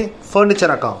for the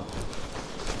furniture account.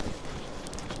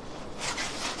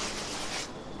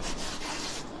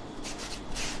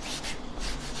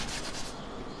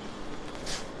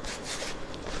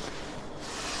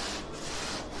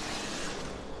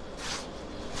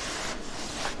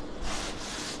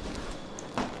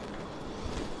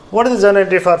 What is the journal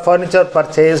entry for furniture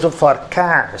purchased for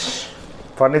cash?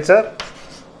 Furniture.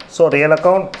 So real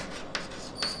account.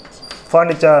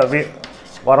 Furniture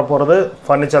வரப்போகிறது.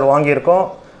 Furniture வாங்கியிருக்கோம்.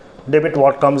 Debit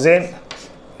what comes in.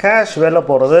 Cash வெளில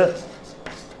போகிறது.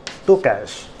 To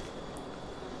cash.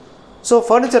 So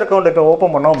furniture account இப்போ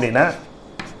open பண்ணோம் அப்படின்னா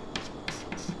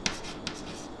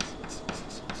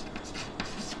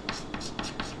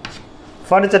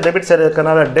furniture debit side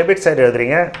இருக்கனால debit side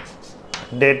எழுதுறீங்க.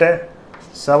 Date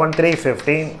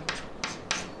 7/3/15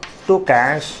 to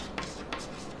cash.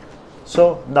 So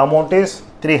the amount is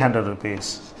 300 rupees.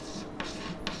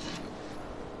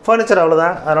 Furniture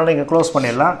அவ்வளோதான். அதனால் இங்கே க்ளோஸ்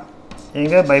பண்ணிடலாம்.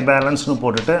 இங்கே பை பேலன்ஸ்னு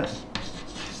போட்டுட்டு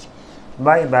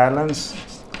by balance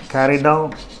carry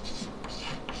down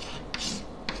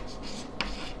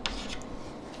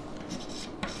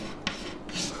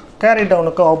carry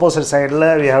டவுனுக்கு ஆப்போசிட் சைடில்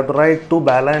we have to write to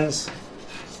balance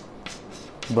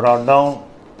brought down.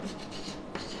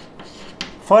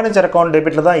 Furniture account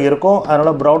டெபிட்டில் தான் இருக்கும்.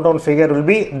 அதனால் proud down figure will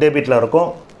be டெபிட்டில் இருக்கும்.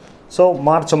 ஸோ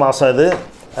மார்ச் மாதம் இது.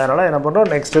 அதனால் என்ன பண்ணுறோம்?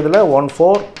 நெக்ஸ்ட் இதில்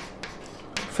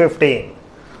 1/4/15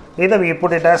 இதை we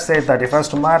put it as say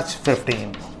 31st March 15.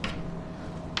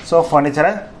 So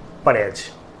ஃபர்னிச்சரை பண்ணியாச்சு.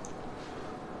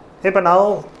 இப்போ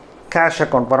நான் கேஷ்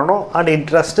அக்கௌண்ட் பண்ணணும் அண்ட்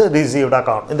இன்ட்ரெஸ்ட் ரிசீவ்ட்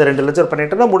அக்கௌண்ட். இந்த 2 லெட்ஜர்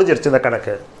பண்ணிட்டு முடிஞ்சிருச்சு இந்த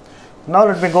கணக்கு. now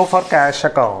let me go for cash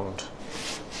account.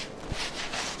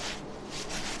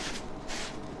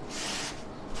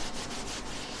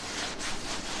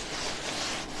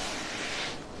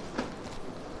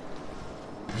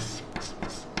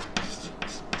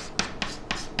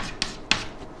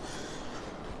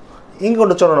 இங்கே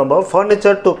ஒன்று சொன்னோம் நம்ம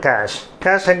ஃபர்னிச்சர் டு கேஷ்.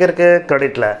 கேஷ் எங்கே இருக்குது?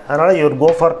 கிரெடிட்டில். அதனால் your go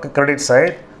for credit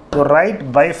side. You right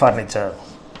by furniture.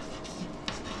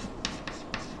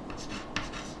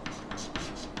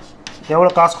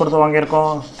 எவ்வளோ காசு கொடுத்து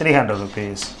வாங்கியிருக்கோம்? 300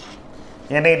 rupees.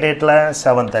 என்னை டேட்டில்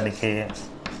 7th அன்னைக்கு.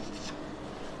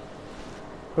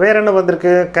 வேறு என்ன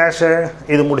வந்திருக்கு? கேஷு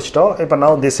இது முடிச்சிட்டோம். இப்போ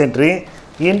நான் திஸ் என்ட்ரி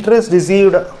இன்ட்ரெஸ்ட்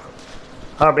ரிசீவ்டு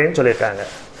அப்படின்னு சொல்லியிருக்காங்க.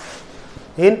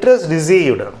 Interest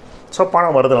received. ஸோ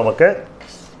பணம் வருது, நமக்கு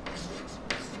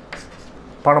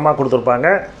பணமாக கொடுத்துருப்பாங்க.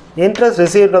 இன்ட்ரெஸ்ட்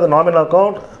ரிசீவ்டு அது நாமினல்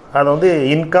அக்கௌண்ட், அது வந்து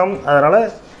இன்கம், அதனால்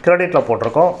கிரெடிட்டில்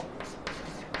போட்டிருக்கோம்.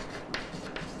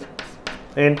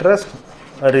 Interest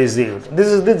received.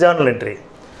 This is the journal entry.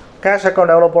 Cash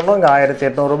account எவ்வளோ போடணும்? இங்கே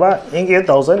 1800 ரூபாய், இங்கேயும்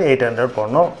 1800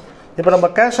 போடணும். இப்போ நம்ம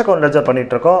கேஷ் அக்கௌண்ட் லெஜர்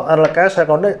பண்ணிகிட்ருக்கோம். அதில் கேஷ்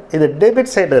அக்கௌண்ட்டு இது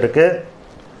டெபிட் சைடு இருக்குது.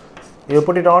 You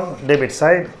put it on debit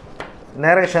side.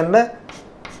 நேரேஷனில்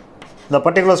இந்த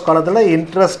பர்டிகுலர்ஸ் காலத்தில்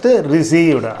இன்ட்ரெஸ்ட்டு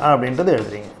ரிசீவ்டு அப்படின்றது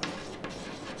எழுதுறீங்க.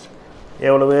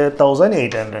 எவ்வளவு?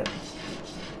 1800.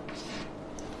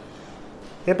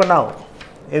 இப்போ நான்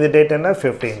இது டேட் என்ன?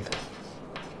 15th.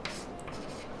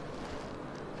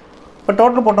 இப்போ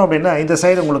டோட்டல் போட்டோம் அப்படின்னா இந்த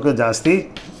சைடு உங்களுக்கு ஜாஸ்தி,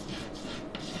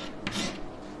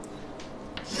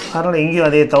 அதனால் இங்கேயும்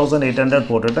அதே 1800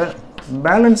 போட்டுட்டு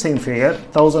பேலன்சிங் ஃபிகர்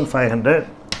 1500,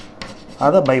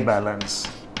 அதை by balance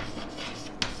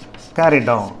carry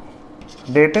down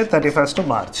date 31st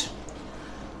March.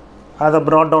 அதை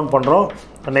ப்ராட் டவுன் பண்ணுறோம்.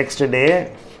 Next day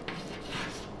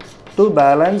to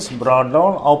balance broad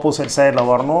down opposite சைடில்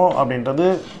வரணும் அப்படின்றது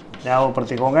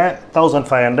ஞாபகப்படுத்திக்கோங்க.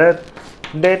 1500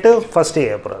 date 1st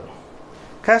April.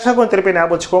 Cash account திருப்பி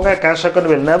ஞாபகம் வச்சுக்கோங்க. Cash account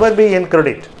will never be in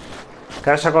credit.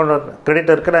 Cash account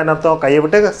credit இருக்குன்னு என்ன அர்த்தம்? கையை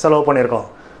விட்டு செலவு பண்ணியிருக்கோம்.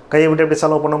 கையை விட்டு எப்படி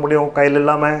செலவு பண்ண முடியும் கையில்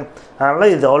இல்லாமல்?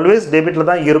 அதனால் இது ஆல்வேஸ் டெபிட்டில்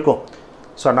தான் இருக்கும்.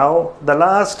 So now the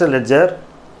last ledger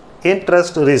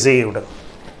interest received.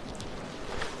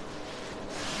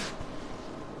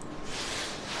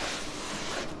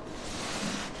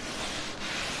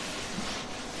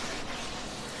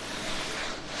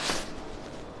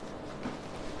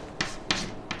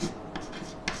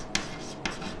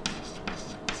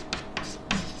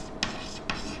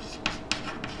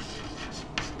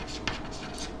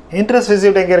 Interest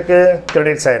received எங்கே இருக்குது?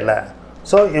 கிரெடிட் சைடில்.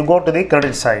 So you go to the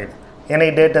credit side. என்ன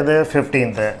டேட் அது?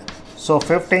 15th. So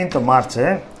 15th March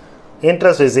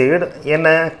interest received என்ன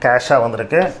கேஷாக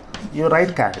வந்திருக்கு. You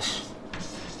right cash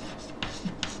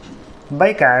by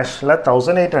கேஷில்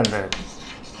 1800.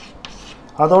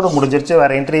 அதோடு முடிஞ்சிருச்சு,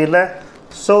 வேறு என்ட்ரி இல்லை.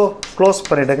 ஸோ க்ளோஸ்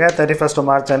பண்ணிவிடுங்க. 31st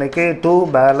March அன்றைக்கி டு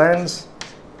பேலன்ஸ்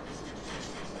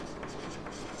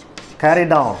கேரி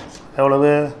டவுன்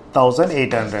எவ்வளவு?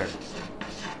 1800.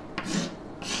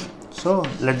 ஸோ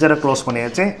லெட்ஜரை க்ளோஸ்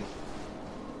பண்ணியாச்சு.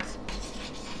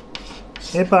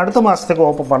 இப்போ அடுத்த மாதத்துக்கு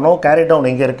ஓப்பன் பண்ணோம். கேரி டவுன்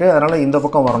இங்கே இருக்குது, அதனால் இந்த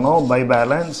பக்கம் வரணும். பை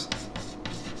பேலன்ஸ்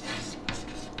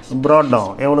ப்ராட்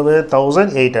டவுன் எவ்வளவு?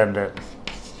 1800.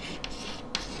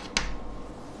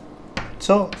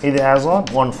 ஸோ இது as on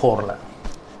 1/4.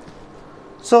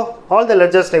 So all the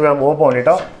ledgers நீங்கள் ஓப்பன்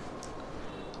பண்ணிட்டோம்.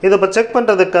 இதை இப்போ செக்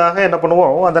பண்ணுறதுக்காக என்ன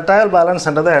பண்ணுவோம்? அந்த ட்ரையல்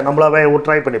பேலன்ஸ்ன்றதை நம்மளாவே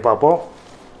ட்ரை பண்ணி பார்ப்போம்.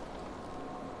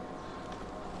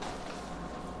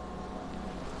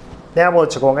 ஞாபகம்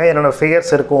வச்சுக்கோங்க என்னென்ன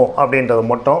ஃபிகர்ஸ் இருக்கும் அப்படின்றது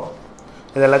மட்டும்.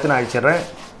 இது எல்லாத்தையும் நான் அழிச்சிடுறேன்.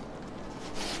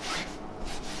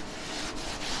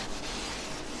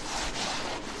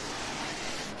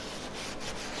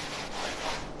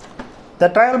 இந்த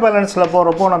ட்ரையல் பேலன்ஸில்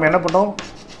போகிறப்போ நம்ம என்ன பண்ணோம்?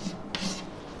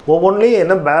 ஒவ்வொன்றிலையும்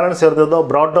என்ன பேலன்ஸ் இருந்ததோ,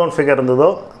 ப்ராட் டவுன் ஃபிகர் இருந்ததோ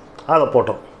அதை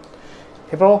போட்டோம்.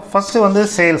 இப்போது ஃபஸ்ட்டு வந்து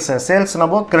சேல்ஸ்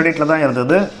நம்ம கிரெடிட்டில் தான்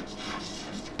இருந்தது.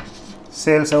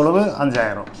 சேல்ஸ் எவ்வளவு?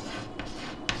 5000.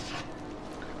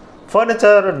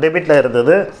 ஃபர்னிச்சர் டெபிட்டில்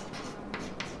இருந்தது.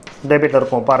 டெபிட்டில்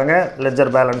இருக்கும் பாருங்கள். லெட்ஜர்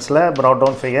பேலன்ஸில் ப்ராட்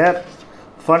டவுன் ஃபிகர்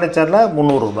ஃபர்னிச்சரில்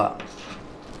 300 ரூபாய்.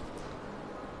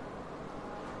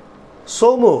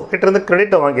 சோமு கிட்டேருந்து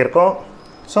கிரெடிட்டை வாங்கியிருக்கோம்.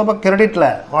 சோமு கிரெடிட்டில்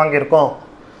வாங்கியிருக்கோம்.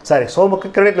 சோமுக்கு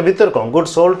கிரெடிட்டில் விற்றுருக்கோம்.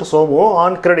 Good sold Somu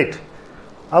on credit.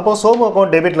 அப்போது சோமு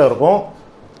அக்கௌண்ட் டெபிட்டில் இருக்கும்.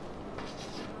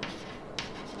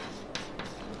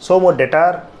 சோமு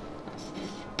டெட்டார்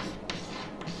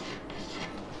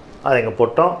அது இங்கே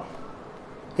போட்டோம்.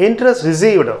 இன்ட்ரெஸ்ட்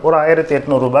ரிசீவ்டு ஒரு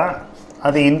 1800 ரூபாய்,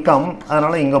 அது இன்கம்,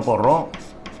 அதனால் இங்கே போடுறோம்.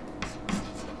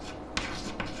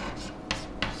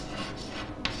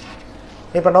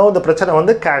 இப்போ நான் இந்த பிரச்சனை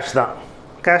வந்து கேஷ் தான்.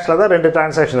 கேஷில் தான் 2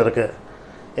 டிரான்சாக்ஷன் இருக்குது.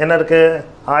 என்ன இருக்குது?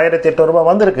 1800 ரூபாய்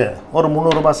வந்திருக்கு, ஒரு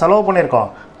 300 ரூபாய் செலவு பண்ணியிருக்கோம்,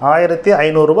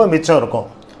 1500 ரூபாய் மிச்சம் இருக்கும்.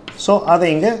 ஸோ அதை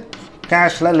இங்கே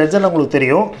கேஷில் லெட்ஜரில் உங்களுக்கு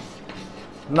தெரியும்.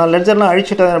 நான் லெட்ஜர்லாம்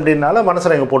அழிச்சிட்டேன் அப்படின்னால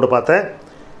மனசில் இங்கே போட்டு பார்த்தேன்.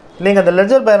 நீங்கள் அந்த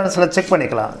லெட்ஜர் பேலன்ஸில் செக்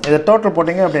பண்ணிக்கலாம். இதை டோட்டல்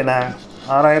போட்டிங்க அப்படின்னா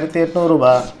 6800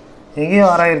 ரூபாய்,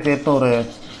 இங்கேயும் 6800.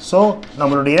 ஸோ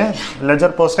நம்மளுடைய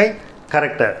ledger posting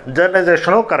correct,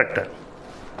 ஜர்னலைசேஷனும் correct.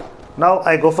 Now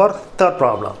I go for third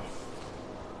problem.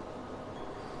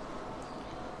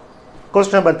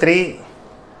 Question number 3.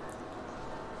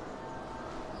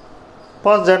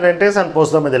 Post journal entries and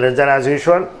post them in the ledger as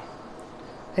usual.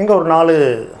 இங்கே ஒரு 4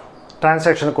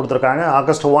 டிரான்சாக்ஷன் கொடுத்துருக்காங்க.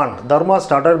 August 1 Dharma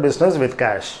started business with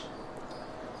cash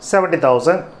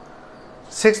 70,000.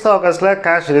 6th August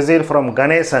cash received from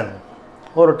Ganesan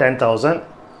ஒரு 10,000.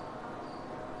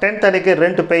 10th அன்னைக்கு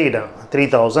rent paid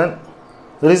 3,000.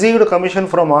 received commission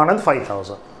from Anand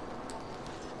 5,000.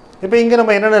 இப்போ இங்கே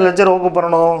நம்ம என்னென்ன ledger open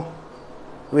பண்ணணும்?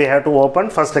 we have to open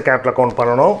first capital account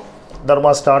பண்ணணும்.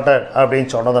 Dharma started அப்படின்னு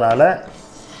சொன்னதுனால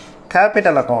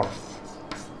capital account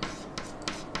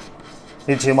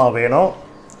நிச்சயமாக வேணும்.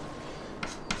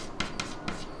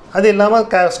 அது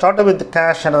இல்லாமல் ஸ்டார்ட் வித்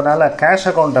கேஷ்ன்றதுனால கேஷ்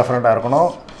அக்கௌண்ட் டெஃபரெண்டாக இருக்கணும்.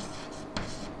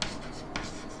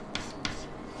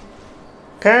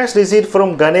 கேஷ் ரிசீவ்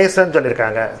ஃப்ரம் கணேசன்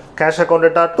சொல்லியிருக்காங்க. கேஷ்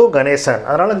அக்கௌண்ட் டு கணேசன்,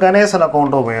 அதனால் கணேசன்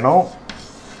அக்கௌண்ட்டும் வேணும்.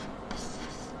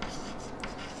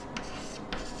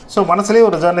 ஸோ மனசுலேயே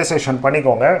ஒரு ஜர்னலைசேஷன்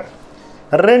பண்ணிக்கோங்க.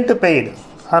 ரெண்ட் பெய்டு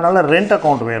அதனால் ரெண்ட்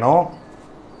அக்கௌண்ட் வேணும்.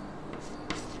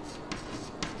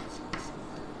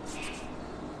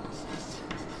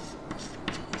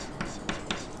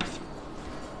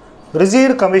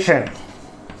 ரிசீவ்டு கமிஷன்,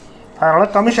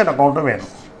 அதனால் கமிஷன் அக்கௌண்ட்டும்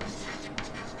வேணும்.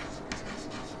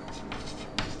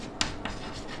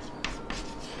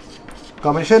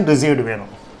 கமிஷன் ரிசீவ்டு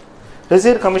வேணும்.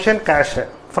 Received commission cash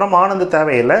from Anand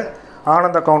தேவையில்லை,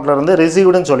 ஆனந்த் அக்கௌண்ட்லேருந்து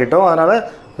ரிசீவ்டுன்னு சொல்லிட்டோம். அதனால்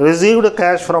received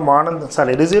cash from Anand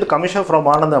received commission from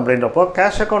Anand அப்படின்றப்போ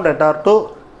cash account எட்டார் to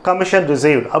commission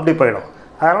received அப்படி போயிடும்.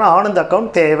 அதனால் ஆனந்த்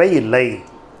அக்கௌண்ட் தேவையில்லை.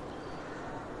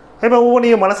 இப்போ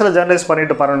ஒவ்வொன்றையும் மனசில் ஜேர்னலைஸ்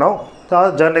பண்ணிட்டு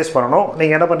ஜேர்னலைஸ் பண்ணணும்.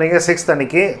 நீங்கள் என்ன பண்ணுறீங்க, 6th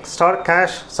அன்றைக்கி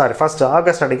ஃபஸ்ட்டு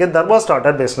ஆகஸ்ட் அன்றைக்கி தர்மா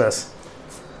ஸ்டார்டட் பிஸ்னஸ்.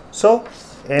 ஸோ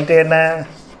என்ட்ரி என்ன,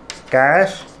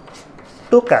 cash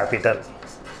to capital.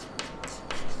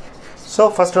 So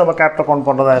first நம்ம கேபிட்டல் அக்கௌண்ட்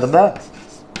பண்ணுறதா இருந்தால்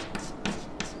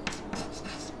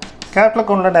கேபிட்டல்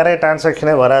அக்கௌண்ட்டில் நிறைய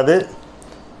டிரான்சாக்ஷனே வராது.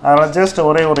 அதனால் ஜஸ்ட்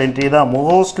ஒரே ஒரு என்ட்ரி தான்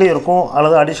மோஸ்ட்லி இருக்கும்,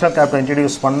 அல்லது அடிஷ்னல் கேபிட்டல்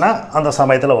இன்ட்ரடியூஸ் பண்ணால் அந்த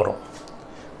சமயத்தில் வரும்.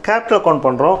 கேபிட்டல் அக்கௌண்ட்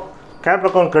பண்ணுறோம்,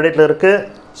 கேபிட்டல் அக்கௌண்ட் கிரெடிட்டில்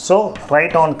இருக்குது. So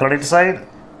right on credit side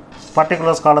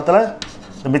particulars காலத்தில்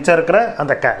மிச்சம் இருக்கிற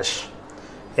அந்த கேஷ்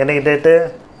என்னைக்கு டேட்டு,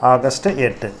 ஆகஸ்ட்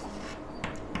 8,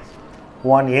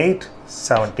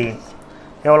 1/8/17.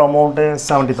 எவ்வளோ அமௌண்ட்டு,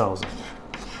 70,000.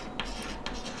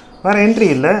 வேறு என்ட்ரி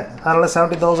இல்லை, அதனால்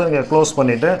 70,000 இங்கே க்ளோஸ்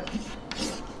பண்ணிவிட்டு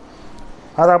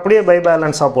அதை அப்படியே பை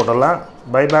பேலன்ஸாக போட்டுடலாம்.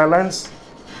 By balance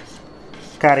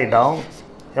carry down.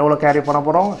 எவ்வளோ கேரி பண்ண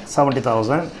போகிறோம்,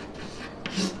 70,000.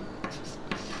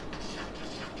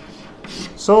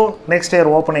 ஸோ நெக்ஸ்ட் இயர்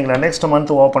ஓப்பனிங்கில், நெக்ஸ்ட்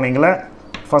மந்த் ஓப்பனிங்கில்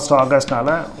 1st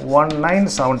ஆகஸ்ட்னால்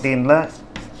 1/9/17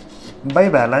 by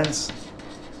balance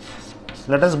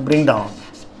let us bring down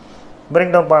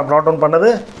brought down பண்ணது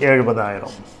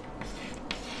 70,000.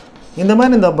 இந்த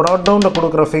மாதிரி இந்த brought downல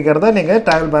கொடுக்குற ஃபிகர் தான் நீங்கள்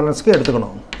ட்ரையல் பேலன்ஸ்க்கு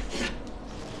எடுத்துக்கணும்.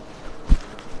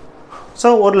 ஸோ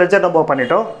ஒரு லெட்ஜர் நம்ம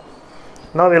பண்ணிட்டோம்.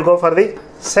 now we'll go for the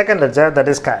second ledger, that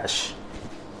is cash.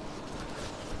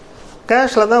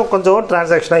 கேஷில் தான் கொஞ்சம்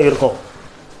டிரான்சாக்ஷனாக இருக்கும்.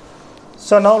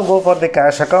 So now we'll go for the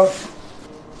cash account.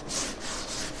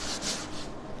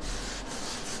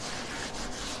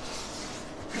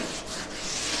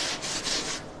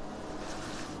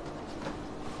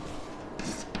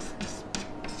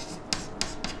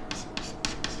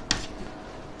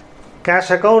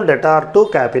 Cash account debtor to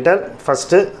capital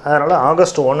first. அதனால்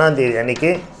ஆகஸ்ட் 1ஆம் தேதி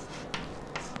அன்றைக்கி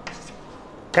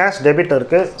கேஷ் டெபிட்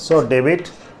இருக்குது. So debit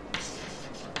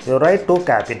you right to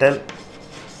capital.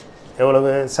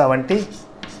 எவ்வளவு, 70.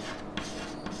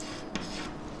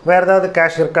 வேறு ஏதாவது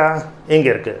கேஷ் இருக்கா, இங்கே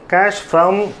இருக்குது கேஷ்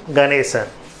ஃப்ரம் கணேசன்.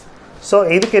 ஸோ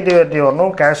இதுக்கு எப்படி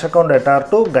வரணும், cash account debtor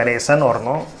to Ganesan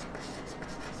வரணும்.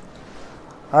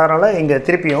 அதனால் இங்கே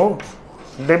திருப்பியும்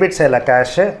டெபிட் சைடில்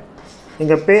கேஷு,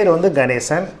 இங்கே பேர் வந்து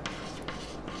Ganesan,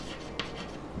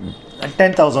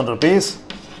 10,000 rupees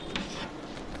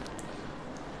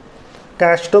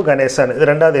cash to Ganesan. இது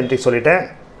ரெண்டாவது என்ட்ரி சொல்லிட்டேன்.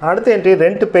 அடுத்த என்ட்ரி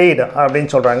ரெண்ட் பெய்டு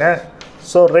அப்படின்னு சொல்கிறாங்க.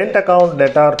 So rent account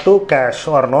debtor to cash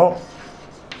வரணும்.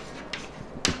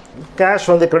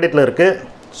 கேஷ் வந்து கிரெடிட்டில் இருக்குது.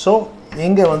 ஸோ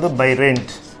இங்கே வந்து பை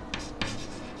ரெண்ட்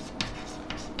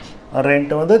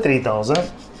வந்து 3,000.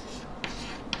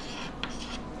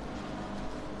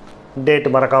 டேட்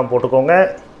மறக்காமல் போட்டுக்கோங்க.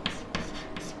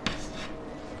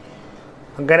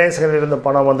 கணேசன் இருந்த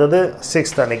பணம் வந்தது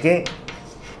 6th அன்னைக்கு,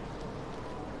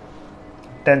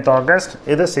 10th ஆகஸ்ட்.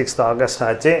 இது 6th ஆகஸ்ட்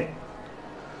ஆச்சு.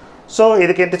 ஸோ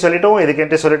இதுக்கு என்ட்ரி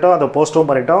சொல்லிட்டோம், அதை போஸ்ட்டும்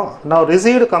பண்ணிட்டோம். நான்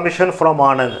ரிசீவ்டு கமிஷன் ஃப்ரம்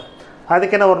ஆனந்த்,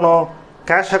 அதுக்கு என்ன வரணும்,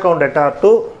 cash account debtor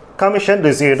to commission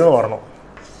ரிசீவ்டுன்னு வரணும்.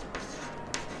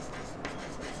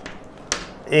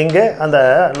 இங்கே அந்த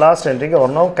லாஸ்ட் என்ட்ரிக்கு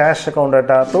வரணும், cash account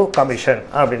debtor to commission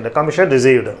அப்படின்ற கமிஷன்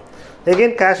ரிசீவ்டு.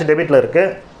 எகெயின் கேஷ் டெபிட்டில்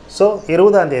இருக்குது. ஸோ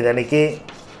 20ஆம் தேதி அன்றைக்கி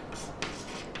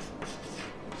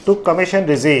to commission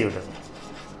received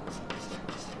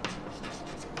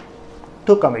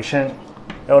to commission.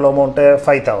 எவ்வளோ அமௌண்ட்டு,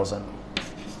 5,000.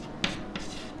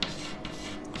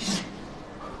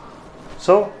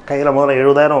 ஸோ கையில் முதல்ல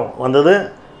 70,000 வந்தது.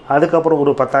 அதுக்கப்புறம்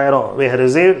ஒரு 10,000 we have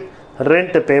received.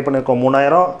 Rent pay பண்ணியிருக்கோம்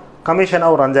 3,000.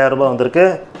 கமிஷனாக ஒரு 5,000 ரூபாய் வந்திருக்கு.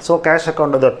 So cash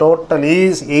account the total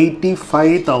is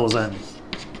 85,000.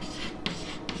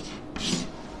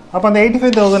 அப்போ அந்த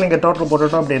 85,000 இங்கே டோட்டல்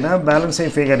போட்டுட்டோம் அப்படின்னா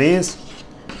பேலன்சிங் ஃபிகர் இஸ்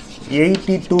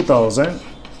 82,000.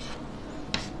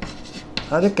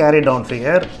 அது carry down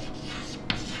figure.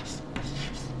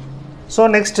 So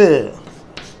next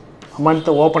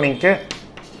month ஓப்பனிங்க்கு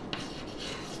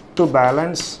to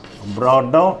balance brought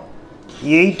down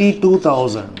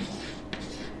 82,000.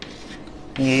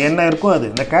 இங்கே என்ன இருக்கோ அது.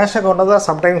 இந்த கேஷ் அக்கௌண்ட்டை தான்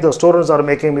sometimes the students are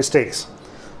making mistakes.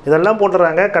 இதெல்லாம்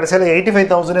போட்டுறாங்க, கடைசியில்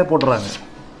 85,000 போட்டுறாங்க.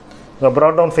 இந்த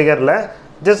brought down ஃபிகரில்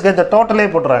ஜஸ்ட் இந்த டோட்டலே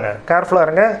போட்டுறாங்க. கேர்ஃபுல்லாக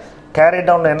இருங்க. கேரி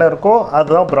டவுன் என்ன இருக்கோ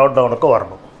அதுதான் ப்ராட் டவுனுக்கு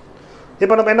வரணும்.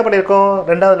 இப்போ நம்ம என்ன பண்ணியிருக்கோம்,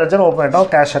 2வது லெட்ஜர் ஓப்பன் பண்ணிட்டோம்,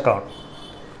 கேஷ் அக்கௌண்ட்.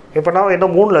 இப்போ நான்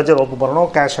இன்னும் 3 லெட்ஜர் ஓப்பன் பண்ணணும்.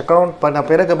 கேஷ் அக்கௌண்ட் பண்ண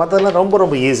பிறகு மற்றதெல்லாம்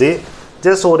ரொம்ப ஈஸி.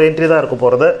 ஜஸ்ட் ஒரு என்ட்ரி தான் இருக்க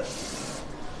போகிறது.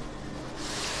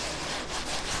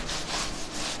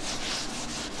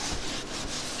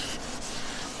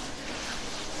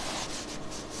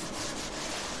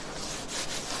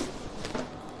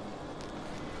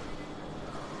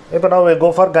 இப்போ now we go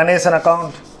for Ganeshan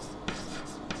account.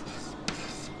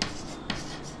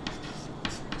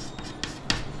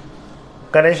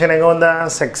 Ganesan எங்கே வந்தால்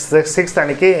 6th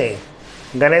அன்றைக்கி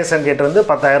கணேசன் கிட்ட இருந்து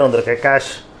 10,000 வந்திருக்கு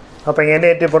கேஷ். அப்போ இங்கே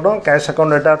என்ன என்ட்ரி போட்டோம், cash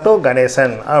account data to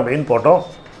Ganesan அப்படின்னு போட்டோம்.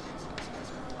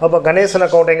 அப்போ கணேசன்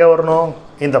அக்கௌண்ட் எங்கே வரணும்,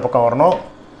 இந்த பக்கம் வரணும்.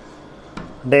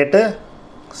 டேட்டு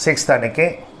 6th அன்றைக்கி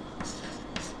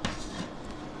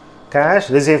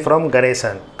கேஷ் ரிசீவ் ஃப்ரம்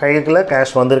கணேசன், கைக்குள்ளே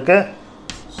கேஷ் வந்திருக்கு.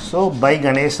 So by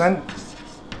Ganesan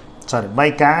by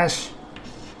cash,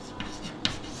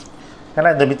 ஏன்னா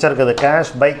இந்த மிச்சம் இருக்குது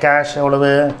கேஷ். பை கேஷ் எவ்வளவு,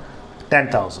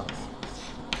 10,000.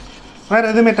 வேறு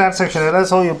எதுவுமே டிரான்சாக்ஷன் இல்லை.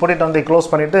 ஸோ புட் இட் வந்து க்ளோஸ்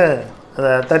பண்ணிவிட்டு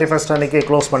 31st அன்றைக்கி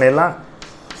க்ளோஸ் பண்ணிடலாம்.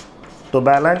 To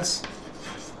balance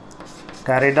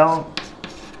carry down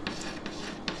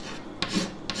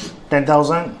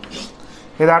 10,000.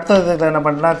 இது அடுத்தது என்ன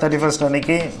பண்ணலாம், 31st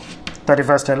அன்றைக்கி,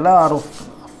 31st இல்லை ஆர்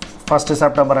 1st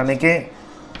செப்டம்பர் அன்றைக்கி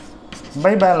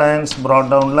பை பேலன்ஸ் ப்ராட்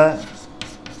டவுனில்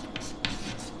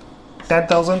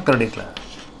 10,000 கிரெடிட்டில்.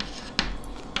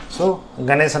 ஸோ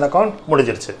கணேசன் அக்கௌண்ட்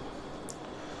முடிஞ்சிருச்சு.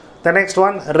 The next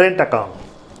one, rent account.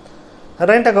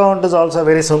 Rent account is also a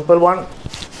very simple one.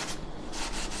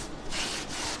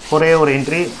 ஒரே ஒரு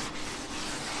entry.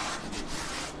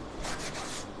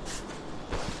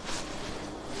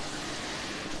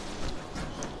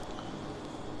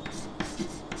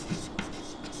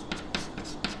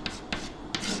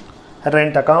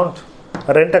 rent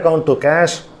account to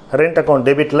cash, rent account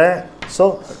debitல. So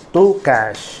to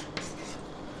cash.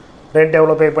 Rent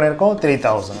எவ்வளோ பே பண்ணியிருக்கோம்,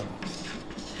 3,000.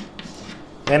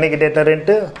 என்னைக்கு data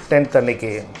rent, 10th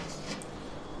அன்னைக்கு.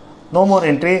 No more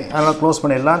entry, அதனால் close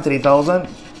பண்ணிடலாம். 3,000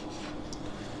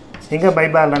 இங்கே by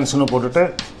பேலன்ஸ்னு போட்டுட்டு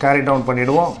கேரி டவுன்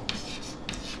பண்ணிவிடுவோம்.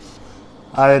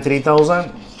 அது 3,000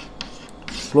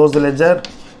 க்ளோஸ் தி லெட்ஜர்.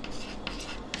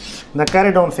 இந்த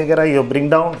carry down ஃபிகரை you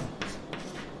bring down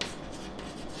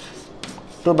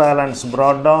to balance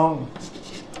broad down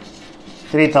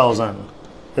 3,000.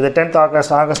 இது 10th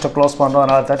ஆகஸ்ட் க்ளோஸ் பண்ணுறோம்.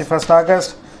 அதனால் 31st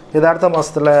ஆகஸ்ட். இது அடுத்த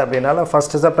மாதத்தில் அப்படின்னால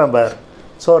 1st செப்டம்பர்.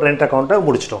 ஸோ ரெண்ட் அக்கௌண்ட்டை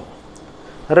முடிச்சிட்டோம்.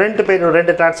 ரெண்ட் பே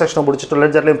 2 டிரான்சாக்ஷனை முடிச்சிட்டோம்.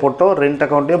 லெட்ஜர்லேயும் போட்டோம், ரெண்ட்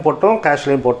அக்கௌண்ட்லேயும் போட்டோம்,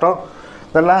 கேஷ்லேயும் போட்டோம்.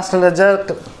 The last ledger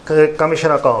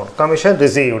commission account, commission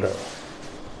received.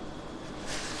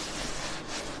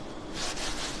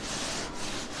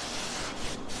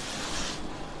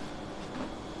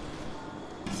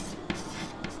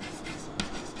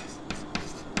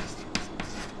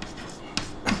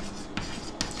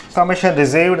 Commission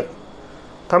received.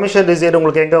 Commission received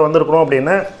உங்களுக்கு எங்கே வந்திருக்கணும்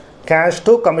அப்படின்னா கேஷ்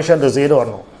டு கமிஷன் ரிசீவ்டு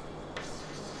வரணும்.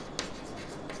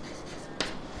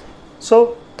 ஸோ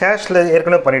கேஷில்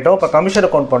ஏற்கனவே பண்ணிட்டோம். இப்போ கமிஷன்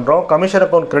அக்கௌண்ட் பண்ணுறோம். கமிஷன்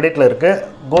அக்கௌண்ட் கிரெடிட்டில் இருக்குது.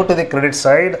 Go to the credit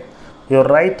side, you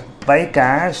right by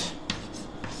cash.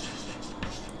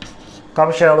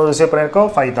 Commission எவ்வளோ ரிசீவ்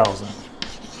பண்ணியிருக்கோம், 5,000.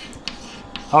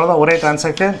 அவ்வளோதான், ஒரே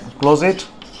டிரான்சாக்ஷன். Close it.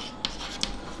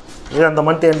 இது அந்த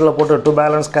மந்த் எண்டில் போட்டு டு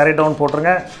பேலன்ஸ் கேரி டவுன்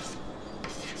போட்டுருங்க.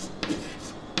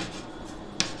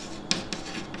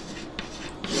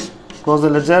 Close the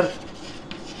ledger.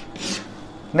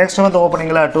 நெக்ஸ்ட் வந்து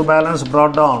ஓப்பனிங்கில் டு பேலன்ஸ்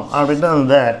ப்ராட் டவுன் அப்படின்ட்டு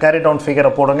அந்த கேரி டவுன்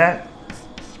ஃபிகரை போடுங்க.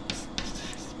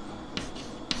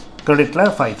 கிரெடிட்டில்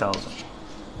 5,000.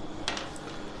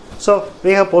 So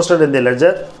we have posted in the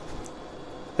ledger.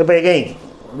 இப்போ again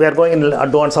we are going in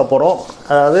அட்வான்ஸாக போகிறோம்.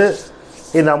 அதாவது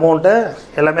இந்த அமௌண்ட்டை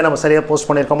எல்லாமே நம்ம சரியாக போஸ்ட்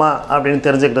பண்ணியிருக்கோமா அப்படின்னு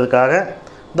தெரிஞ்சுக்கிறதுக்காக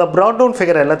இந்த ப்ராட் டவுன்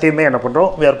ஃபிகர் எல்லாத்தையுமே என்ன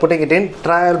பண்ணுறோம், we are putting it in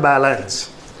trial balance.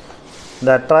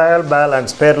 இந்த ட்ரையல்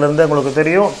பேலன்ஸ் பேர்லேருந்து உங்களுக்கு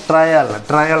தெரியும்,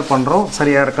 ட்ரையல் பண்ணுறோம்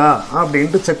சரியாக இருக்கா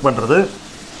அப்படின்ட்டு செக் பண்ணுறது.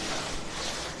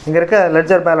 இங்கே இருக்க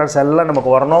லெட்ஜர் பேலன்ஸ் எல்லாம்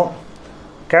நமக்கு வரணும்.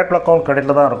 கேபிட்டல் அக்கௌண்ட்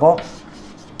கிரெடிட்டில் தான் இருக்கும்,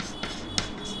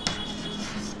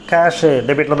 கேஷு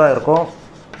டெபிட்டில் தான் இருக்கும்.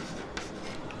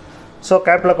 ஸோ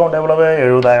கேபிட்டல் அக்கௌண்ட் எவ்வளவு,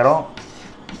 70,000.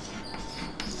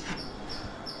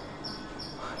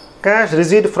 Cash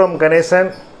received from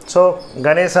Ganesan. So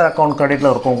Ganesan account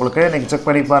கிரெடிட்டில் இருக்கும் உங்களுக்கு. நீங்கள் செக்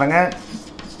பண்ணி பாருங்கள்.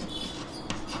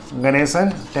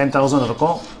 கணேசன் 10,000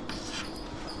 இருக்கும்.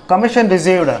 கமிஷன்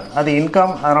ரிசீவ்டு அது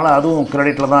இன்கம், அதனால் அதுவும்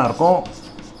கிரெடிட்டில் தான் இருக்கும்.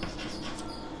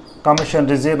 கமிஷன்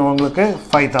ரிசீவ்டு உங்களுக்கு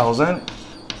 5,000.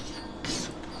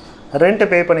 ரெண்ட்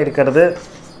பே பண்ணியிருக்கிறது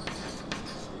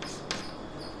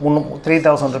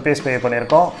 3,000 rupees பே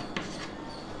பண்ணியிருக்கோம்.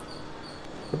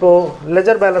 இப்போ இப்போது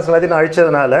லெஜர் பேலன்ஸ் எல்லாத்தையும் நான்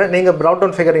அழிச்சதுனால நீங்கள் ப்ரௌட்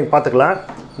டவுன் ஃபிகர் நீங்கள் பார்த்துக்கலாம்.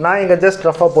 நான் இங்கே ஜஸ்ட்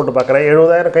ரஃபாக போட்டு பார்க்குறேன்.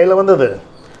 70,000 கையில் வந்தது,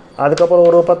 அதுக்கப்புறம்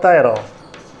ஒரு 10,000,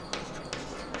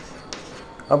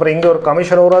 அப்புறம் இங்கே ஒரு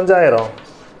கமிஷன் ஒரு 5,000,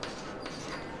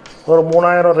 ஒரு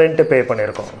 3,000 ரெண்ட்டு பே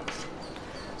பண்ணியிருக்கோம்.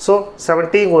 ஸோ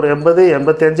 70 ஒரு 80,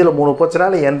 85 3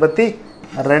 போச்சுனால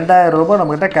 82,000 ரூபாய்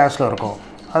நம்மக்கிட்ட கேஷில் இருக்கும்.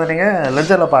 அதை நீங்கள்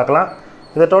லெஜரில் பார்க்கலாம்.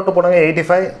 இதை டோட்டல் பண்ணாங்க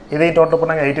 85, இதையும் டோட்டல்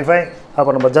பண்ணாங்க 85. அப்போ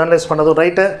நம்ம ஜேர்னலைஸ் பண்ணதும்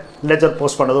ரைட்டு, லெஜர்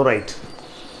போஸ்ட் பண்ணதும் ரைட்.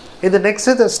 இது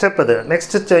நெக்ஸ்ட்டு ஸ்டெப். இது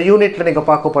நெக்ஸ்ட் யூனிட்டில் நீங்கள்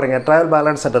பார்க்க போகிறீங்க ட்ரையல்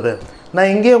பேலன்ஸ்ன்றது.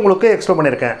 நான் இங்கேயே உங்களுக்கு எக்ஸ்பிளைன்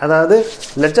பண்ணியிருக்கேன். அதாவது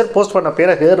லெஜர் போஸ்ட் பண்ண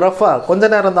பிறகு ரஃபாக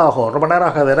கொஞ்சம் நேரம் தான் ஆகும், ரொம்ப நேரம்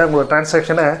ஆகாது. ஏன்னா உங்களுக்கு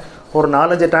டிரான்சாக்ஷனை ஒரு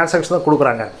 4-5 டிரான்சாக்ஷன் தான்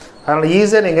கொடுக்குறாங்க. அதனால்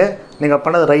ஈஸியாக நீங்கள்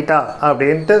பண்ணது ரைட்டா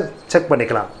அப்படின்ட்டு செக்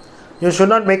பண்ணிக்கலாம். யூ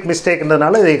ஷுட் நாட் மேக்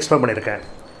மிஸ்டேக்ன்றதுனால இதை எக்ஸ்பிளைன் பண்ணியிருக்கேன்.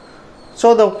 ஸோ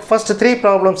the first 3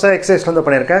 ப்ராப்ளம்ஸை எக்ஸசைஸ்லேருந்து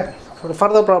பண்ணியிருக்கேன்.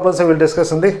 ஃபர்தர் ப்ராப்ளம்ஸை வில்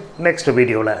டிஸ்கஸ் இந்த நெக்ஸ்ட்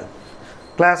வீடியோவில்.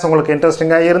 கிளாஸ் உங்களுக்கு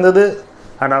இன்ட்ரெஸ்டிங்காக இருந்தது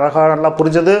அண்ட் அழகாக நல்லா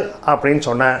புரிஞ்சது அப்படின்னு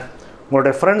சொன்னேன்.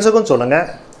 உங்களுடைய ஃப்ரெண்ட்ஸுக்கும் சொல்லுங்கள்,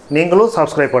 நீங்களும்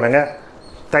சப்ஸ்கிரைப் பண்ணுங்கள்.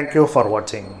 தேங்க்யூ ஃபார்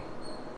வாட்சிங்.